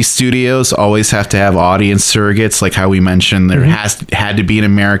movie studios always have to have audience surrogates, like how we mentioned there had to be an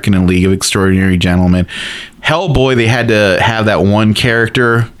American in League of Extraordinary Gentlemen. Hellboy, they had to have that one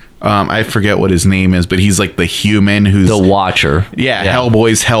character. I forget what his name is, but he's like the human who's The Watcher. Yeah,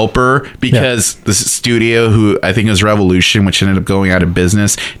 Hellboy's helper, because the studio, who I think was Revolution, which ended up going out of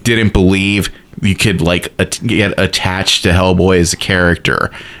business, didn't believe you could like get attached to Hellboy as a character,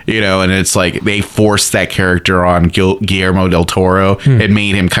 and it's like they forced that character on Guillermo del Toro. It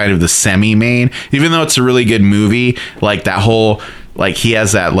made him kind of the semi-main, even though it's a really good movie. Like that whole, like he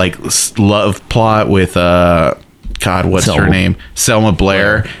has that like love plot with God, what's her name? Selma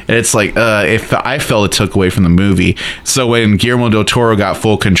Blair. And it's like, if I felt it took away from the movie. So when Guillermo del Toro got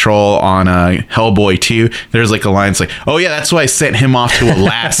full control on Hellboy 2, there's like a line, it's like, oh yeah, that's why I sent him off to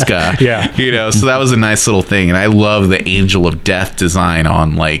Alaska. So that was a nice little thing. And I love the Angel of Death design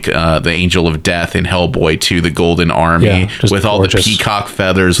on like the Angel of Death in Hellboy 2, the Golden Army, with all the peacock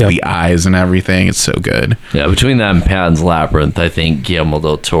feathers, with the eyes and everything. It's so good. Yeah, between that and Pan's Labyrinth, I think Guillermo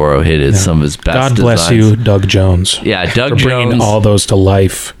del Toro hit some of his best God bless designs. you, Doug Jones. Yeah, Doug for bringing Jones. all those to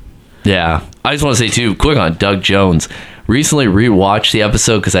life. Yeah, I just want to say too, quick on Doug Jones. Recently rewatched the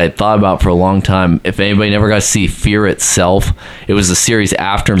episode because I had thought about for a long time. If anybody never got to see Fear Itself, it was a series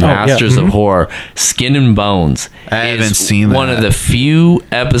after Masters of Horror. Skin and Bones. I haven't seen that. One of the few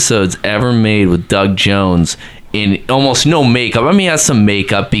episodes ever made with Doug Jones in almost no makeup. I mean, he has some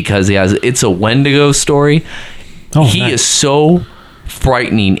makeup because it's a Wendigo story. He is so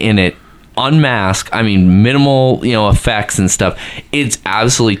frightening in it. Unmasked, I mean, minimal, effects and stuff. It's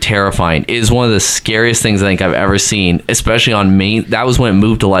absolutely terrifying. It is one of the scariest things I think I've ever seen, especially on that was when it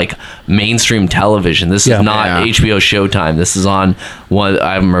moved to like mainstream television. This is not HBO Showtime. This is on one,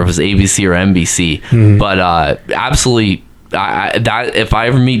 I don't remember if it was ABC or NBC, but absolutely that if I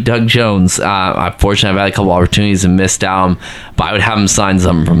ever meet Doug Jones, unfortunately I've had a couple opportunities and missed out, but I would have him sign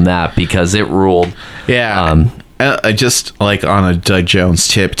something from that because it ruled. Yeah. I just like on a Doug Jones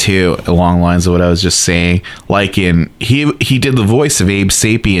tip too, along lines of what I was just saying. Like he did the voice of Abe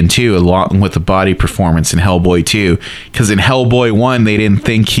Sapien too, along with the body performance in Hellboy 2. Because in Hellboy 1, they didn't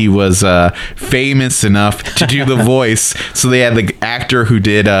think he was famous enough to do the voice, so they had the actor who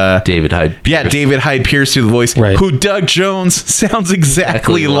did David Hyde. Yeah, David Hyde Pierce do the voice, right, who Doug Jones sounds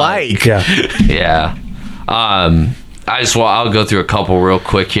exactly like. Yeah. I'll go through a couple real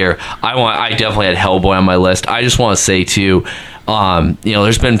quick here. I definitely had Hellboy on my list. I just want to say too,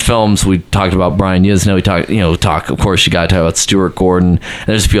 there's been films we talked about. Brian Yuzna, of course you got to talk about Stuart Gordon. And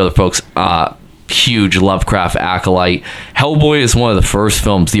there's a few other folks. Huge Lovecraft acolyte. Hellboy is one of the first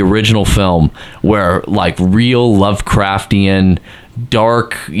films, the original film, where like real Lovecraftian,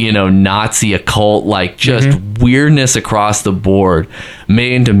 dark, Nazi occult, like just weirdness across the board,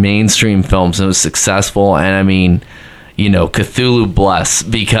 made into mainstream films, and it was successful. And I mean, Cthulhu bless,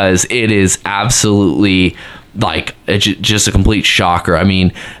 because it is absolutely like just a complete shocker. I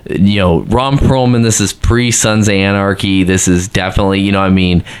mean, Ron Perlman, this is pre-Sons of Anarchy. This is definitely, you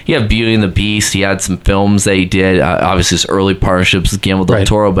have Beauty and the Beast. He had some films that he did, obviously his early partnerships with Guillermo del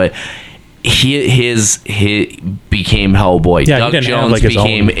Toro, but he became Hellboy. Doug Jones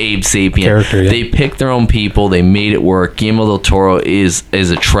became Abe Sapien. They picked their own people. They made it work. Guillermo del Toro is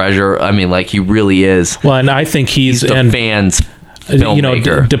a treasure. I mean, like, he really is. Well, and I think he's the fans'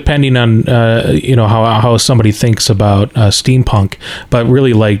 filmmaker. Depending on how somebody thinks about steampunk, but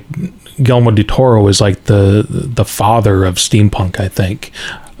really, like, Guillermo del Toro is like the father of steampunk, I think.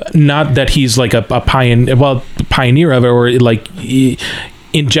 Not that he's like a pioneer of it, or like he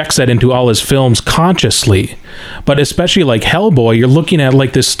injects that into all his films consciously, but especially like Hellboy, you're looking at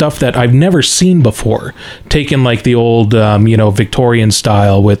like this stuff that I've never seen before, taking like the old Victorian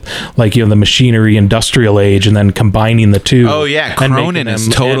style with like the machinery industrial age, and then combining the two. Oh yeah, Cronin is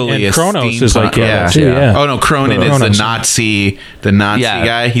totally and a Kronos is like yeah. Oh no, Cronin is the Nazi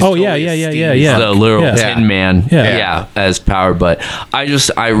guy. He's yeah. The literal Tin Man, as power. But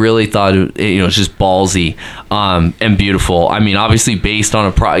I really thought it's just ballsy and beautiful. I mean, obviously based on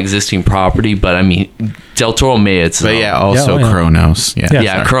a existing property, but I mean, Del Toro made it. So. But also Kronos.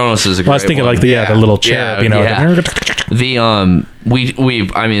 Yeah, Kronos is a great I was thinking one. like the little cherub, There's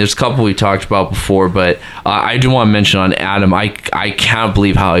a couple we talked about before, but I do want to mention on Adam. I can't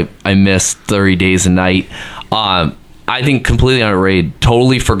believe how I missed 30 Days a Night. I think completely underrated,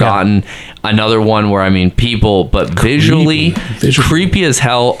 totally forgotten. Another one where, I mean, people, but visually creepy as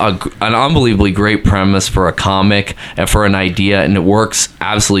hell. An unbelievably great premise for a comic and for an idea, and it works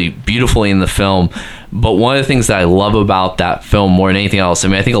absolutely beautifully in the film. But one of the things that I love about that film more than anything else, I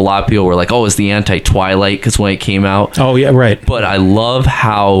mean, I think a lot of people were like, "Oh, it's the anti-Twilight," because when it came out. Oh yeah, right. But I love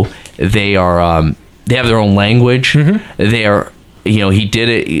how they are. They have their own language. They are. He did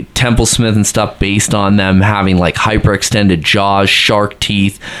it, Temple Smith and stuff, based on them having like hyperextended jaws, shark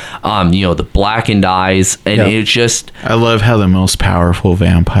teeth, the blackened eyes, and it just. I love how the most powerful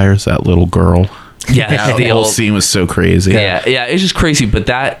vampire is that little girl. Yeah, the whole scene was so crazy. Yeah, it's just crazy. But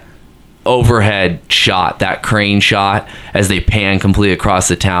that overhead shot, that crane shot, as they pan completely across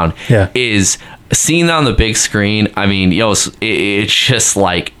the town, is seen on the big screen. I mean, it's just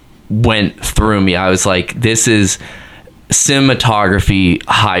like went through me. I was like, this is cinematography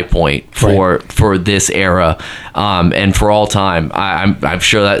high point for this era, and for all time. I'm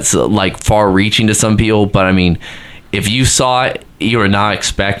sure that's like far reaching to some people, but I mean, if you saw it, you were not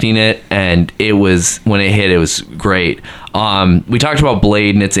expecting it, and it was, when it hit, it was great. We talked about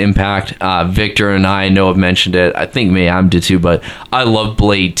Blade and its impact. Victor and I know have mentioned it. I think maybe I did too, but I love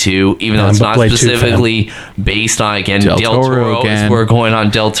Blade 2, even though it's not Blade specifically based on, again, Del Toro. We're going on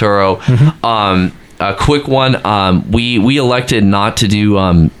Del Toro. A quick one, we elected not to do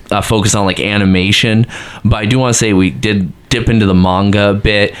focus on like animation, but I do want to say we did dip into the manga a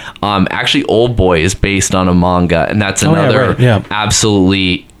bit. Actually, Old Boy is based on a manga, and that's another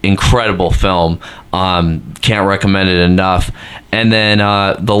absolutely incredible film. Can't recommend it enough. And then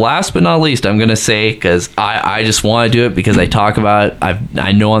the last but not least, I'm gonna say, because I just want to do it because I talk about it,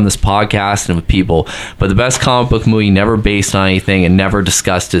 I know on this podcast and with people, but the best comic book movie never based on anything and never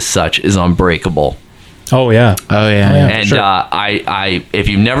discussed as such is Unbreakable. Oh yeah. And sure. I if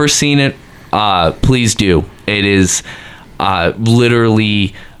you've never seen it, please do. It is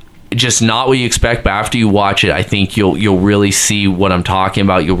literally just not what you expect, but after you watch it, I think you'll really see what I'm talking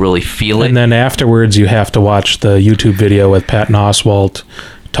about. You'll really feel it. And then afterwards, you have to watch the YouTube video with Patton Oswalt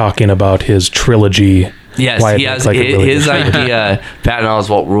talking about his trilogy Yes, why it he looks has like it really his does. idea. Patton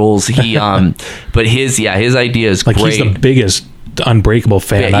Oswalt rules. He, but his idea is like great. he's the biggest Unbreakable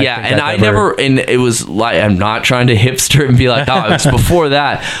fan. And it was like, I'm not trying to hipster and be like, oh, it's before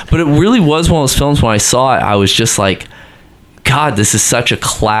that, but it really was one of those films. When I saw it, I was just like, God, this is such a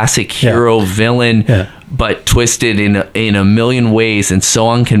classic hero villain, but twisted in a million ways and so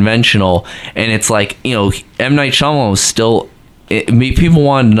unconventional. And it's like, M. Night Shyamalan was still. People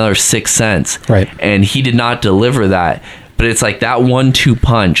wanted another Sixth Sense, right? And he did not deliver that. But it's like that 1-2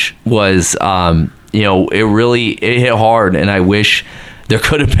 punch was, it hit hard. And I wish there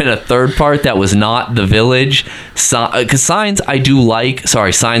could have been a third part that was not The Village. Because Signs I do like.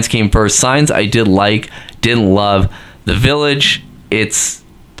 Sorry, Signs came first. Signs I did like, didn't love. The Village, it's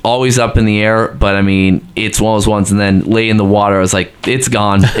always up in the air, but I mean, it's one of those ones. And then Lay in the Water, I was like, it's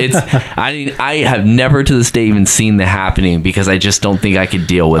gone. I have never to this day even seen The Happening, because I just don't think I could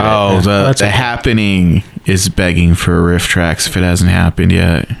deal with it. Oh, the Happening is begging for riff tracks if it hasn't happened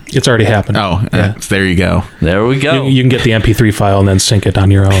yet. It's already happened. Oh, there you go. There we go. You can get the MP3 file and then sync it on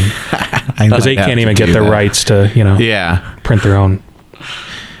your own, because they can't even get the rights to print their own.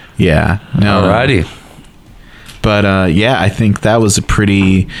 Yeah. No. Alrighty. But I think that was a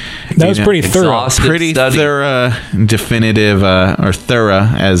pretty thorough, thorough, definitive, or thorough,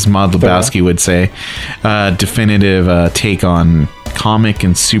 as Maud Lebowski would say, definitive take on comic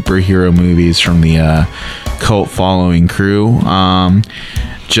and superhero movies from the cult following crew.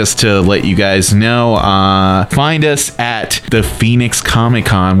 Just to let you guys know, find us at the Phoenix Comic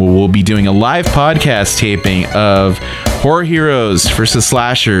Con, where we'll be doing a live podcast taping of Horror Heroes versus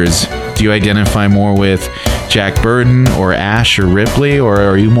Slashers. Do you identify more with Jack Burton or Ash or Ripley, or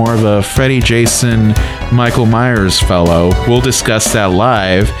are you more of a Freddy, Jason, Michael Myers fellow? We'll discuss that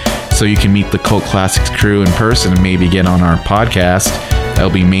live, so you can meet the Cult Classics crew in person and maybe get on our podcast. That'll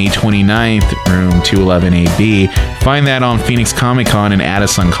be May 29th, room 211AB. Find that on Phoenix Comic Con and add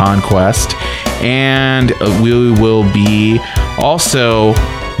us on Conquest. And we will be also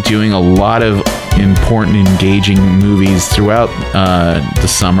doing a lot of important, engaging movies throughout the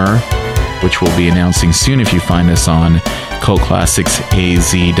summer, which we'll be announcing soon if you find us on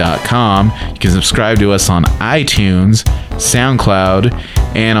cultclassicsaz.com. You can subscribe to us on iTunes, SoundCloud,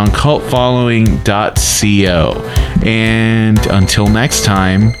 and on cultfollowing.co. And until next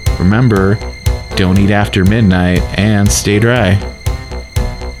time, remember, don't eat after midnight and stay dry.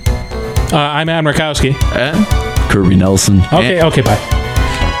 I'm Adam Rakowski. Kirby Nelson. Okay, bye.